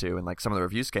attached to, and like some of the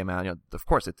reviews came out, of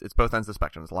course it's both ends of the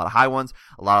spectrum. There's a lot of high ones,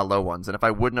 a lot of low ones, and if I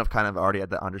wouldn't have kind of already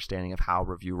had the understanding of how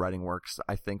review writing works,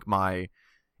 I think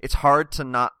it's hard to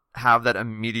not have that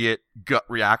immediate gut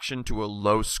reaction to a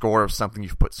low score of something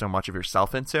you've put so much of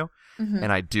yourself into. Mm-hmm.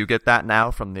 And I do get that now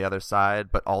from the other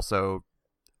side, but also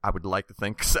I would like to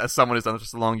think, as someone who's done this for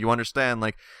so long, you understand,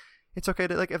 like, it's okay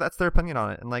to, like, if that's their opinion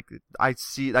on it. And, like, I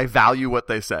value what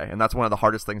they say. And that's one of the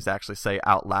hardest things to actually say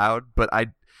out loud. But I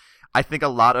think a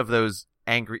lot of those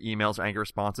angry emails or angry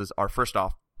responses are, first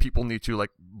off, people need to,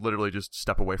 like, literally just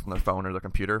step away from their phone or their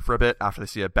computer for a bit after they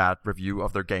see a bad review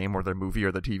of their game or their movie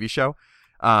or their TV show.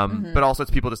 Mm-hmm. But also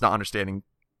it's people just not understanding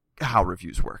how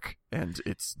reviews work. And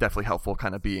it's definitely helpful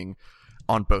kind of being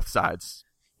on both sides.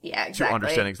 Yeah, exactly. To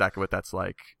understand exactly what that's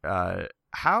like.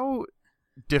 How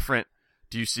different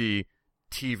do you see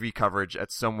TV coverage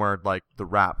at somewhere like The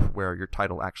Wrap, where your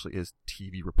title actually is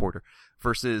TV reporter,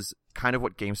 versus kind of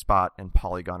what GameSpot and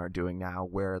Polygon are doing now,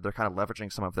 where they're kind of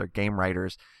leveraging some of their game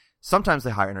writers? Sometimes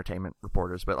they hire entertainment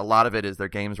reporters, but a lot of it is their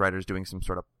games writers doing some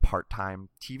sort of part-time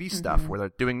TV stuff, where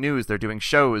they're doing news, they're doing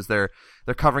shows, they're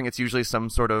covering, it's usually some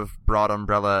sort of broad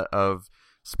umbrella of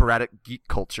sporadic geek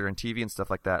culture and TV and stuff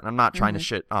like that. And I'm not trying to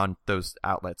shit on those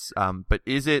outlets, but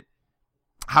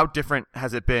how different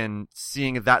has it been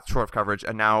seeing that sort of coverage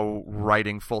and now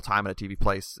writing full-time at a TV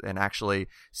place and actually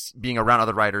being around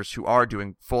other writers who are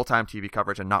doing full-time TV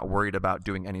coverage and not worried about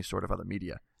doing any sort of other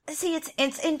media? See,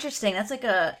 it's interesting. That's like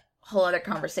a whole other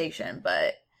conversation,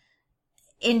 but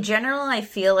in general, I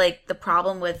feel like the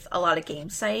problem with a lot of game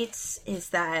sites is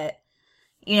that,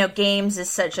 games is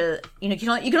such a, you can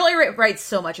only write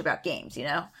so much about games,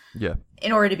 Yeah.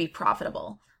 In order to be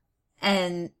profitable.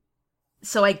 And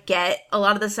so I get a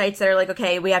lot of the sites that are like,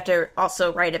 okay, we have to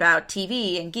also write about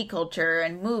TV and geek culture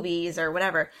and movies or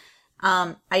whatever.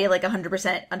 I like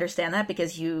 100% understand that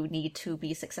because you need to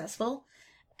be successful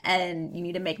and you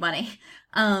need to make money.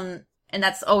 And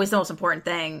that's always the most important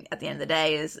thing at the end of the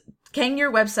day is, can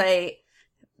your website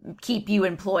keep you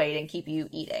employed and keep you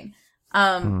eating?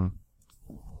 The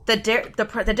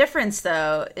difference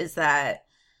though is that,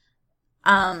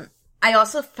 I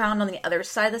also found on the other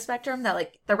side of the spectrum that,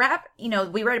 like, The Wrap,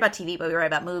 we write about TV, but we write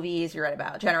about movies, we write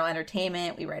about general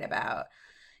entertainment, we write about,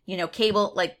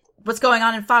 cable, like, what's going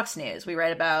on in Fox News, we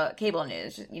write about cable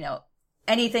news,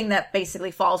 anything that basically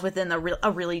falls within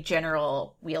a really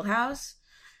general wheelhouse.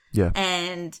 Yeah.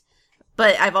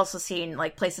 But I've also seen,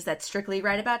 like, places that strictly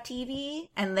write about TV,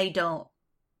 and they don't,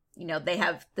 they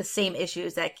have the same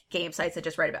issues that game sites that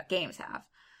just write about games have.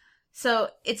 So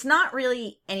it's not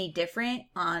really any different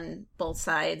on both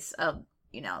sides of,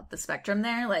 the spectrum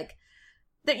there. Like,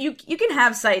 that you can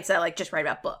have sites that, like, just write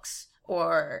about books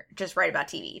or just write about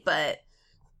TV. But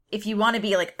if you want to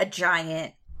be, like, a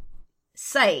giant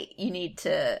site, you need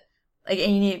to Like,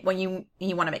 and you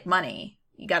want to make money,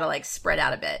 you got to like spread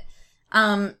out a bit.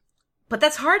 But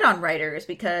that's hard on writers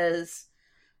because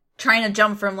trying to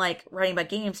jump from like writing about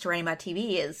games to writing about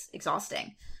TV is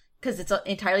exhausting because it's an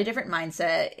entirely different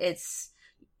mindset. It's,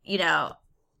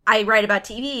 I write about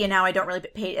TV and now I don't really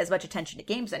pay as much attention to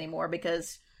games anymore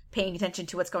because paying attention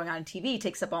to what's going on in TV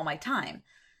takes up all my time.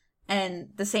 And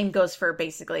the same goes for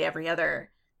basically every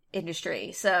other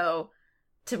industry. So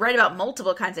to write about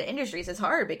multiple kinds of industries is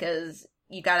hard because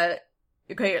you gotta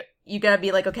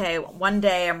be like, okay, one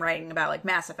day I'm writing about like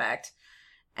Mass Effect,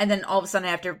 and then all of a sudden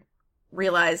I have to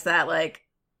realize that like,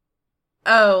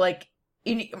 oh, like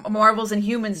Marvel's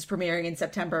Inhumans is premiering in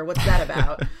September. What's that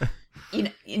about?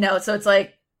 So it's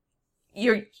like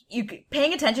you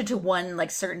paying attention to one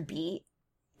like certain beat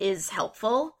is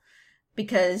helpful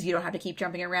because you don't have to keep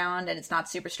jumping around and it's not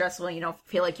super stressful and you don't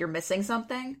feel like you're missing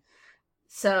something.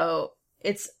 So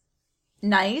it's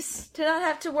nice to not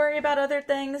have to worry about other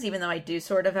things, even though I do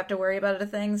sort of have to worry about other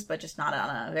things, but just not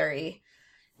on a very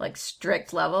like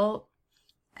strict level.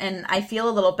 And I feel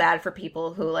a little bad for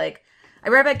people who like, I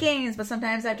write about games, but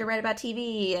sometimes I have to write about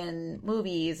TV and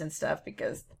movies and stuff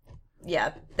because,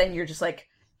 yeah, then you're just like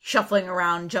shuffling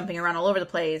around, jumping around all over the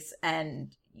place,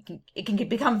 and it can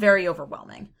become very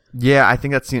overwhelming. Yeah, I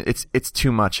think it's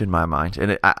too much in my mind,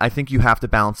 and I think you have to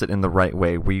balance it in the right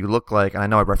way. Where you look like, and I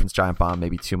know I referenced Giant Bomb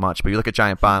maybe too much, but you look at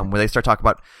Giant Bomb where they start talking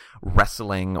about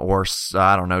wrestling or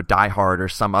I don't know, Die Hard or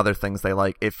some other things they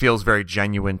like. It feels very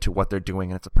genuine to what they're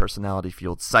doing, and it's a personality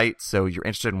fueled site, so you're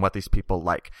interested in what these people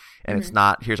like, and it's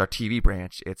not here's our TV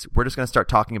branch. It's we're just going to start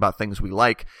talking about things we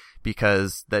like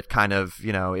because that kind of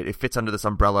it fits under this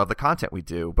umbrella of the content we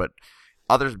do, but.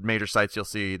 Other major sites, you'll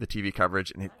see the TV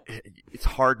coverage, and it's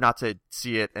hard not to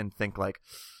see it and think like,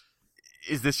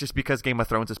 is this just because Game of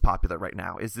Thrones is popular right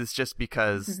now? Is this just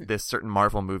because this certain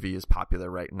Marvel movie is popular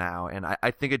right now? And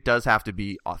I think it does have to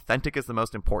be authentic is the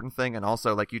most important thing. And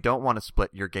also, like, you don't want to split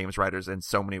your games writers in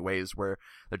so many ways where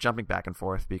they're jumping back and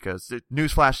forth because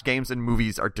newsflash, games and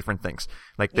movies are different things.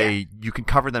 Like you can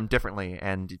cover them differently,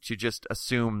 and to just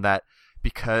assume that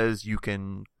because you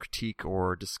can critique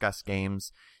or discuss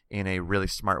games in a really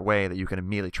smart way that you can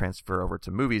immediately transfer over to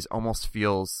movies almost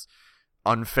feels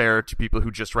unfair to people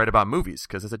who just write about movies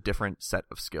because it's a different set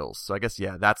of skills. So I guess,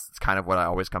 that's kind of what I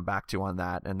always come back to on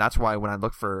that. And that's why when I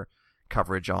look for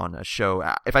coverage on a show,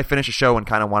 if I finish a show and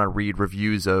kind of want to read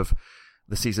reviews of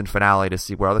the season finale to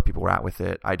see where other people were at with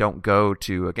it, I don't go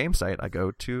to a game site. I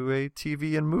go to a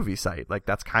TV and movie site. Like,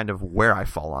 that's kind of where I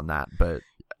fall on that. But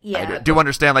I do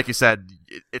understand, like you said,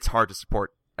 it's hard to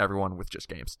support everyone with just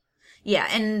games. Yeah,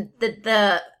 and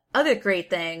the other great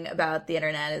thing about the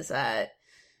internet is that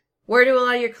where do a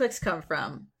lot of your clicks come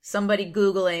from? Somebody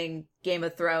Googling Game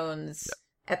of Thrones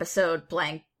episode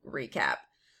blank recap.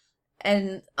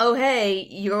 And, oh hey,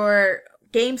 your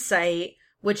game site,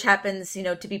 which happens,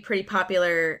 to be pretty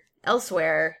popular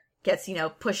elsewhere, gets,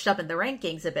 pushed up in the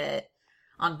rankings a bit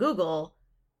on Google,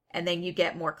 and then you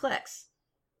get more clicks.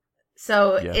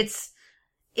 So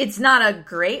it's not a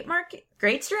great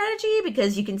strategy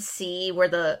because you can see where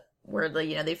the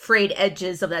the frayed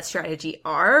edges of that strategy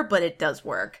are, but it does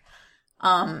work.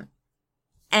 And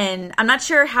I'm not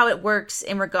sure how it works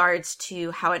in regards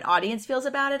to how an audience feels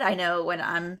about it. I know when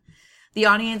I'm the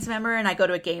audience member and I go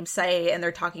to a game site and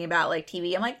they're talking about like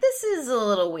TV, I'm like, this is a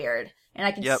little weird. And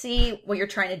I can see what you're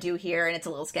trying to do here and it's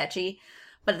a little sketchy.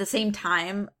 But at the same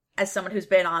time, as someone who's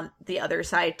been on the other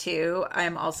side too,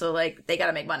 I'm also like, they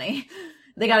gotta make money.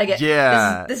 They gotta get,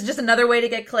 this is just another way to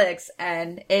get clicks,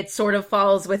 and it sort of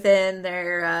falls within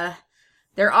their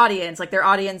audience. Like, their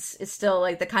audience is still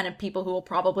like the kind of people who will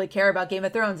probably care about Game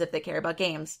of Thrones if they care about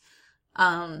games.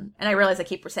 And I realize I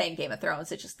keep saying Game of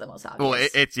Thrones, it's just the most obvious. Well,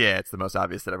 it's the most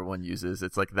obvious that everyone uses.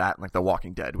 It's like that, like The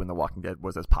Walking Dead, when The Walking Dead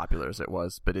was as popular as it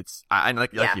was. But it's,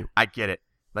 like you, I get it.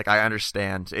 Like, I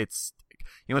understand. It's,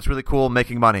 it's really cool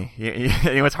making money.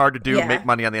 It's hard to do, make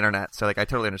money on the internet. So, like, I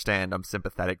totally understand. I'm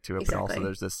sympathetic to it, but also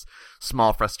there's this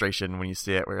small frustration when you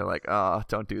see it where you're like, oh,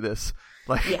 don't do this.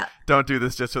 Like, don't do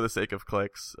this just for the sake of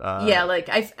clicks. Like,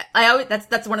 I always,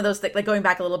 that's one of those things, like, going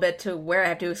back a little bit to where I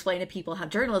have to explain to people how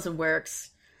journalism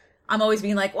works. I'm always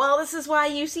being like, well, this is why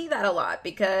you see that a lot,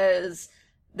 because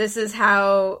this is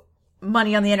how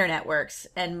money on the internet works.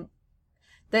 And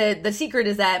the secret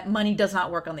is that money does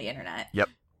not work on the internet. Yep.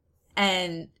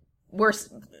 And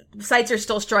sites are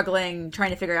still struggling,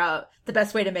 trying to figure out the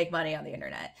best way to make money on the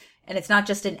internet. And it's not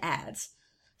just in ads.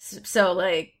 So,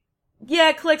 like,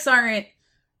 clicks aren't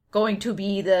going to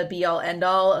be the be-all,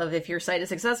 end-all of if your site is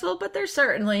successful, but they're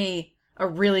certainly a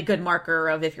really good marker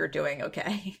of if you're doing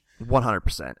okay.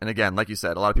 100%. And again, like you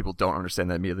said, a lot of people don't understand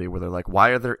that immediately, where they're like, why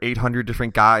are there 800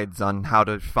 different guides on how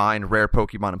to find rare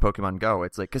Pokemon in Pokemon Go?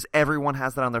 It's like, because everyone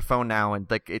has that on their phone now, and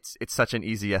like it's such an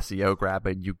easy SEO grab,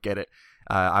 and you get it.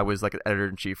 I was like an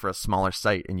editor-in-chief for a smaller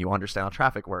site, and you understand how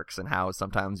traffic works and how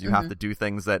sometimes you have to do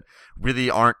things that really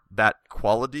aren't that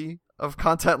quality of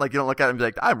content. Like, you don't look at it and be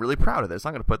like, I'm really proud of this,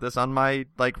 I'm going to put this on my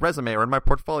like resume or in my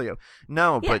portfolio.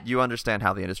 No, but you understand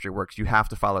how the industry works. You have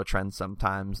to follow trends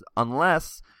sometimes,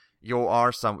 unless you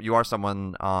are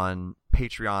someone on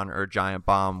Patreon or Giant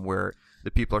Bomb where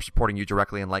the people are supporting you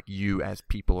directly and like you as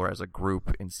people or as a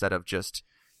group, instead of just,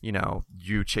 you know,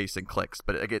 you chasing clicks.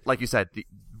 But again, like you said,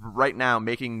 right now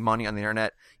making money on the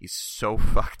internet is so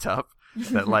fucked up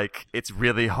that like it's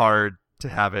really hard to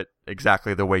have it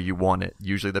exactly the way you want it.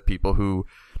 Usually the people who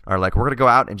are like, we're going to go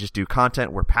out and just do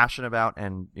content we're passionate about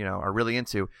and, you know, are really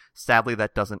into, sadly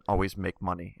that doesn't always make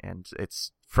money, and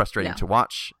it's frustrating to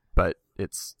watch, but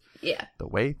it's the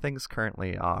way things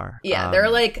currently are. There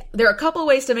are a couple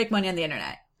ways to make money on the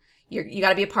internet. You got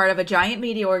to be a part of a giant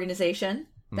media organization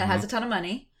that has a ton of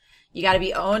money. You got to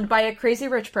be owned by a crazy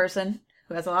rich person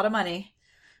who has a lot of money.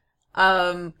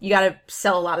 You got to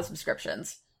sell a lot of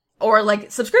subscriptions, or like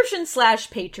subscription /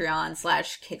 Patreon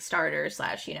 /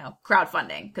 Kickstarter / you know,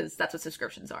 crowdfunding, because that's what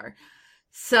subscriptions are.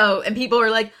 So, and people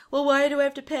are like, well, why do I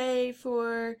have to pay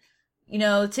for, you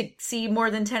know, to see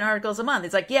more than 10 articles a month?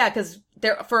 It's like, yeah, because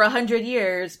for 100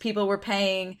 years, people were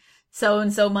paying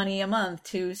so-and-so money a month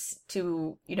to,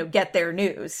 you know, get their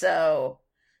news. So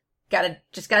gotta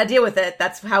deal with it.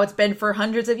 That's how it's been for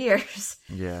hundreds of years.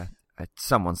 Yeah.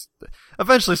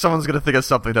 Eventually someone's going to think of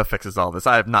something that fixes all this.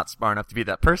 I am not smart enough to be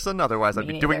that person. Otherwise I'd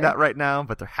be doing that right now,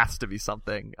 but there has to be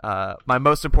something. My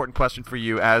most important question for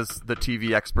you as the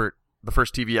TV expert, the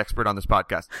first TV expert on this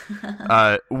podcast.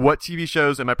 What TV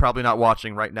shows am I probably not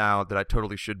watching right now that I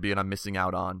totally should be and I'm missing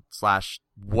out on?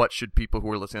 / what should people who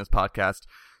are listening to this podcast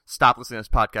stop listening to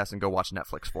this podcast and go watch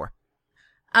Netflix for?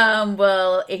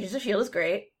 Well, Agents of S.H.I.E.L.D. is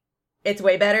great. It's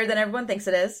way better than everyone thinks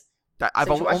it is.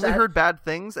 I've only heard bad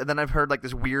things, and then I've heard like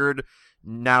this weird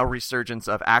now resurgence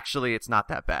of actually it's not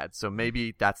that bad. So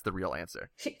maybe that's the real answer.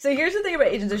 So here's the thing about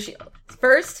Agents of S.H.I.E.L.D.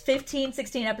 First 15,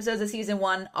 16 episodes of season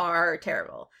 1 are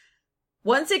terrible.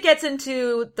 Once it gets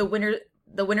into the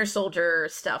Winter Soldier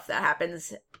stuff that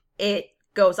happens, it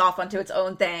goes off onto its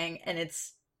own thing, and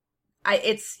it's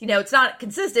you know, it's not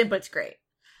consistent, but it's great.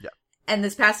 Yeah. And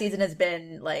this past season has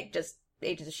been like just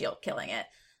Agents of S.H.I.E.L.D. killing it.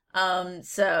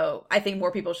 So I think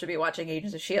more people should be watching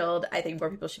Agents of S.H.I.E.L.D. I think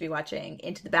more people should be watching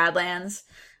Into the Badlands,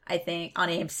 I think, on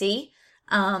AMC,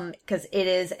 because it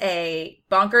is a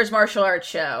bonkers martial arts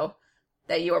show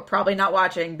that you are probably not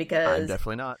watching because... I'm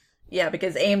definitely not. Yeah,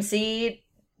 because AMC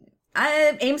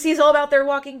is all about their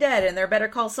Walking Dead and their Better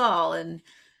Call Saul, and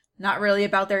not really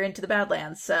about their Into the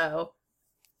Badlands, so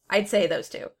I'd say those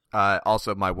two.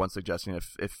 Also, my one suggestion,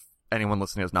 if anyone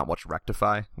listening has not watched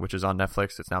Rectify, which is on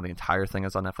Netflix, it's now the entire thing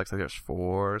is on Netflix. I think there's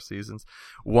 4 seasons.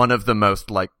 One of the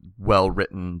most like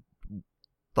well-written,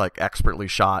 like expertly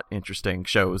shot, interesting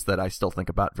shows that I still think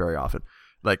about very often.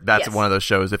 Like that's one of those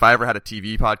shows. If I ever had a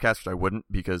TV podcast, which I wouldn't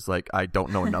because like I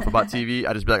don't know enough about TV,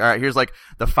 I'd just be like, all right, here's like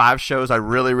the 5 shows I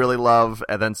really, really love,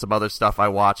 and then some other stuff I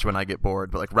watch when I get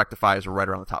bored. But like Rectify is right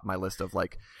around the top of my list of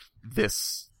like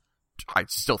this. I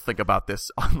still think about this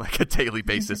on like a daily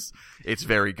basis. It's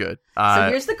very good. So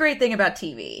here's the great thing about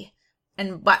TV,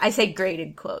 and I say great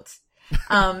in quotes,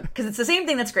 because it's the same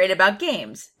thing that's great about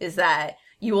games, is that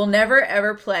you will never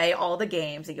ever play all the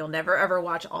games, and you'll never ever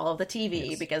watch all of the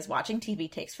TV, because watching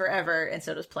TV takes forever, and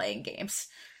so does playing games.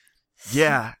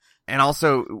 Yeah. And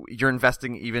also, you're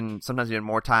investing sometimes even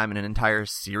more time in an entire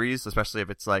series, especially if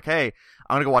it's like, hey,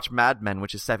 I'm going to go watch Mad Men,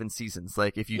 which is 7 seasons.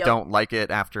 Like, if you don't like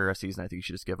it after a season, I think you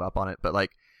should just give up on it. But,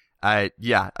 like,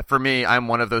 for me, I'm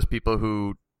one of those people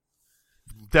who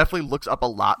definitely looks up a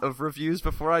lot of reviews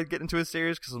before I get into a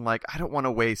series, because I'm like, I don't want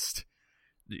to waste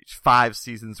 5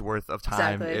 seasons worth of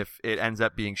time if it ends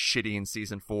up being shitty in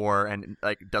season 4 and,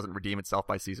 like, doesn't redeem itself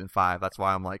by season 5. That's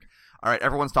why I'm like, all right,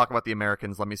 everyone's talking about The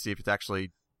Americans. Let me see if it's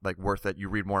actually like worth it. You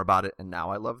read more about it, and now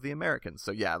I love The Americans.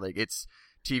 So yeah, like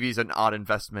TV's an odd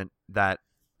investment that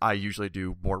I usually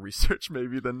do more research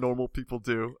maybe than normal people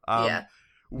do.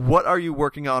 What are you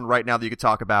working on right now that you could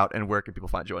talk about, and where can people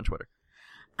find you on Twitter?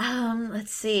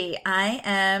 Let's see. I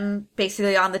am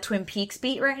basically on the Twin Peaks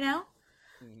beat right now.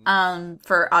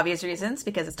 For obvious reasons,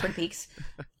 because it's Twin Peaks.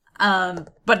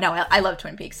 But no, I love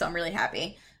Twin Peaks, so I'm really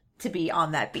happy to be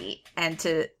on that beat, and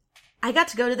I got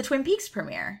to go to the Twin Peaks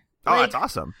premiere. Oh, that's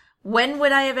awesome. When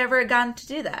would I have ever gotten to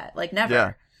do that? Like, never.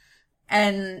 Yeah.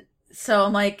 And so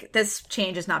I'm like, this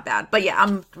change is not bad. But yeah,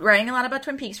 I'm writing a lot about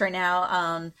Twin Peaks right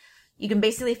now. You can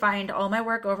basically find all my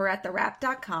work over at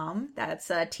therap.com. That's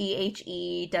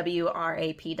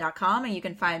THEWRAP.com. And you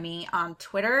can find me on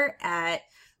Twitter at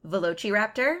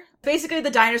Velociraptor. Basically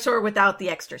the dinosaur without the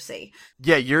extra C.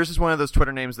 Yeah, yours is one of those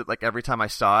Twitter names that, like, every time I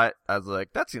saw it, I was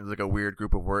like, that seems like a weird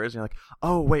group of words. And you're like,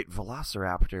 oh, wait,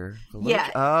 Velociraptor. Yeah.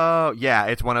 Oh, yeah,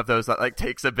 it's one of those that, like,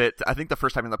 takes a bit. I think the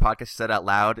first time in the podcast you said it out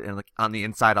loud, and, like, on the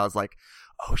inside I was like,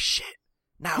 oh, shit.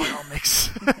 Now it all makes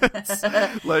sense.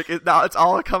 Like, now it's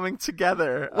all coming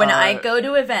together. When I go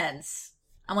to events,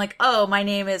 I'm like, oh, my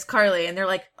name is Carli. And they're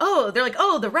like, oh,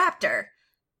 the Raptor.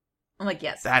 I'm like,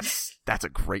 yes. That's a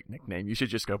great nickname. You should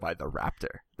just go by the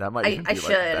Raptor. That might even be I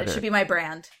should. It should be my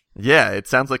brand. Yeah, it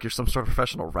sounds like you're some sort of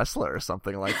professional wrestler or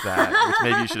something like that. Which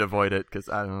maybe you should avoid it because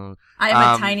I don't know.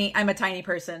 I'm a tiny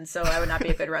person, so I would not be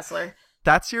a good wrestler.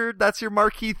 That's your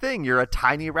marquee thing. You're a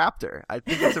tiny raptor. I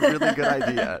think it's a really good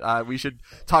idea. We should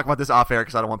talk about this off air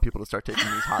because I don't want people to start taking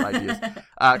these hot ideas.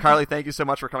 Carli, thank you so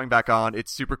much for coming back on.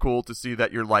 It's super cool to see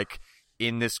that you're like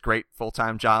in this great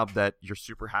full-time job that you're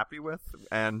super happy with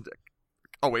and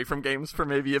away from games for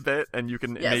maybe a bit, and you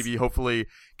can maybe hopefully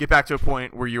get back to a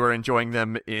point where you are enjoying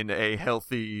them in a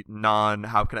healthy,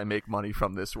 how can I make money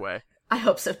from this way. I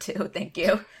hope so too. Thank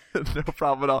you. No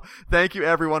problem at all. Thank you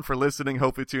everyone for listening.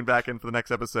 Hopefully tune back in for the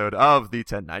next episode of the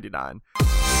 1099.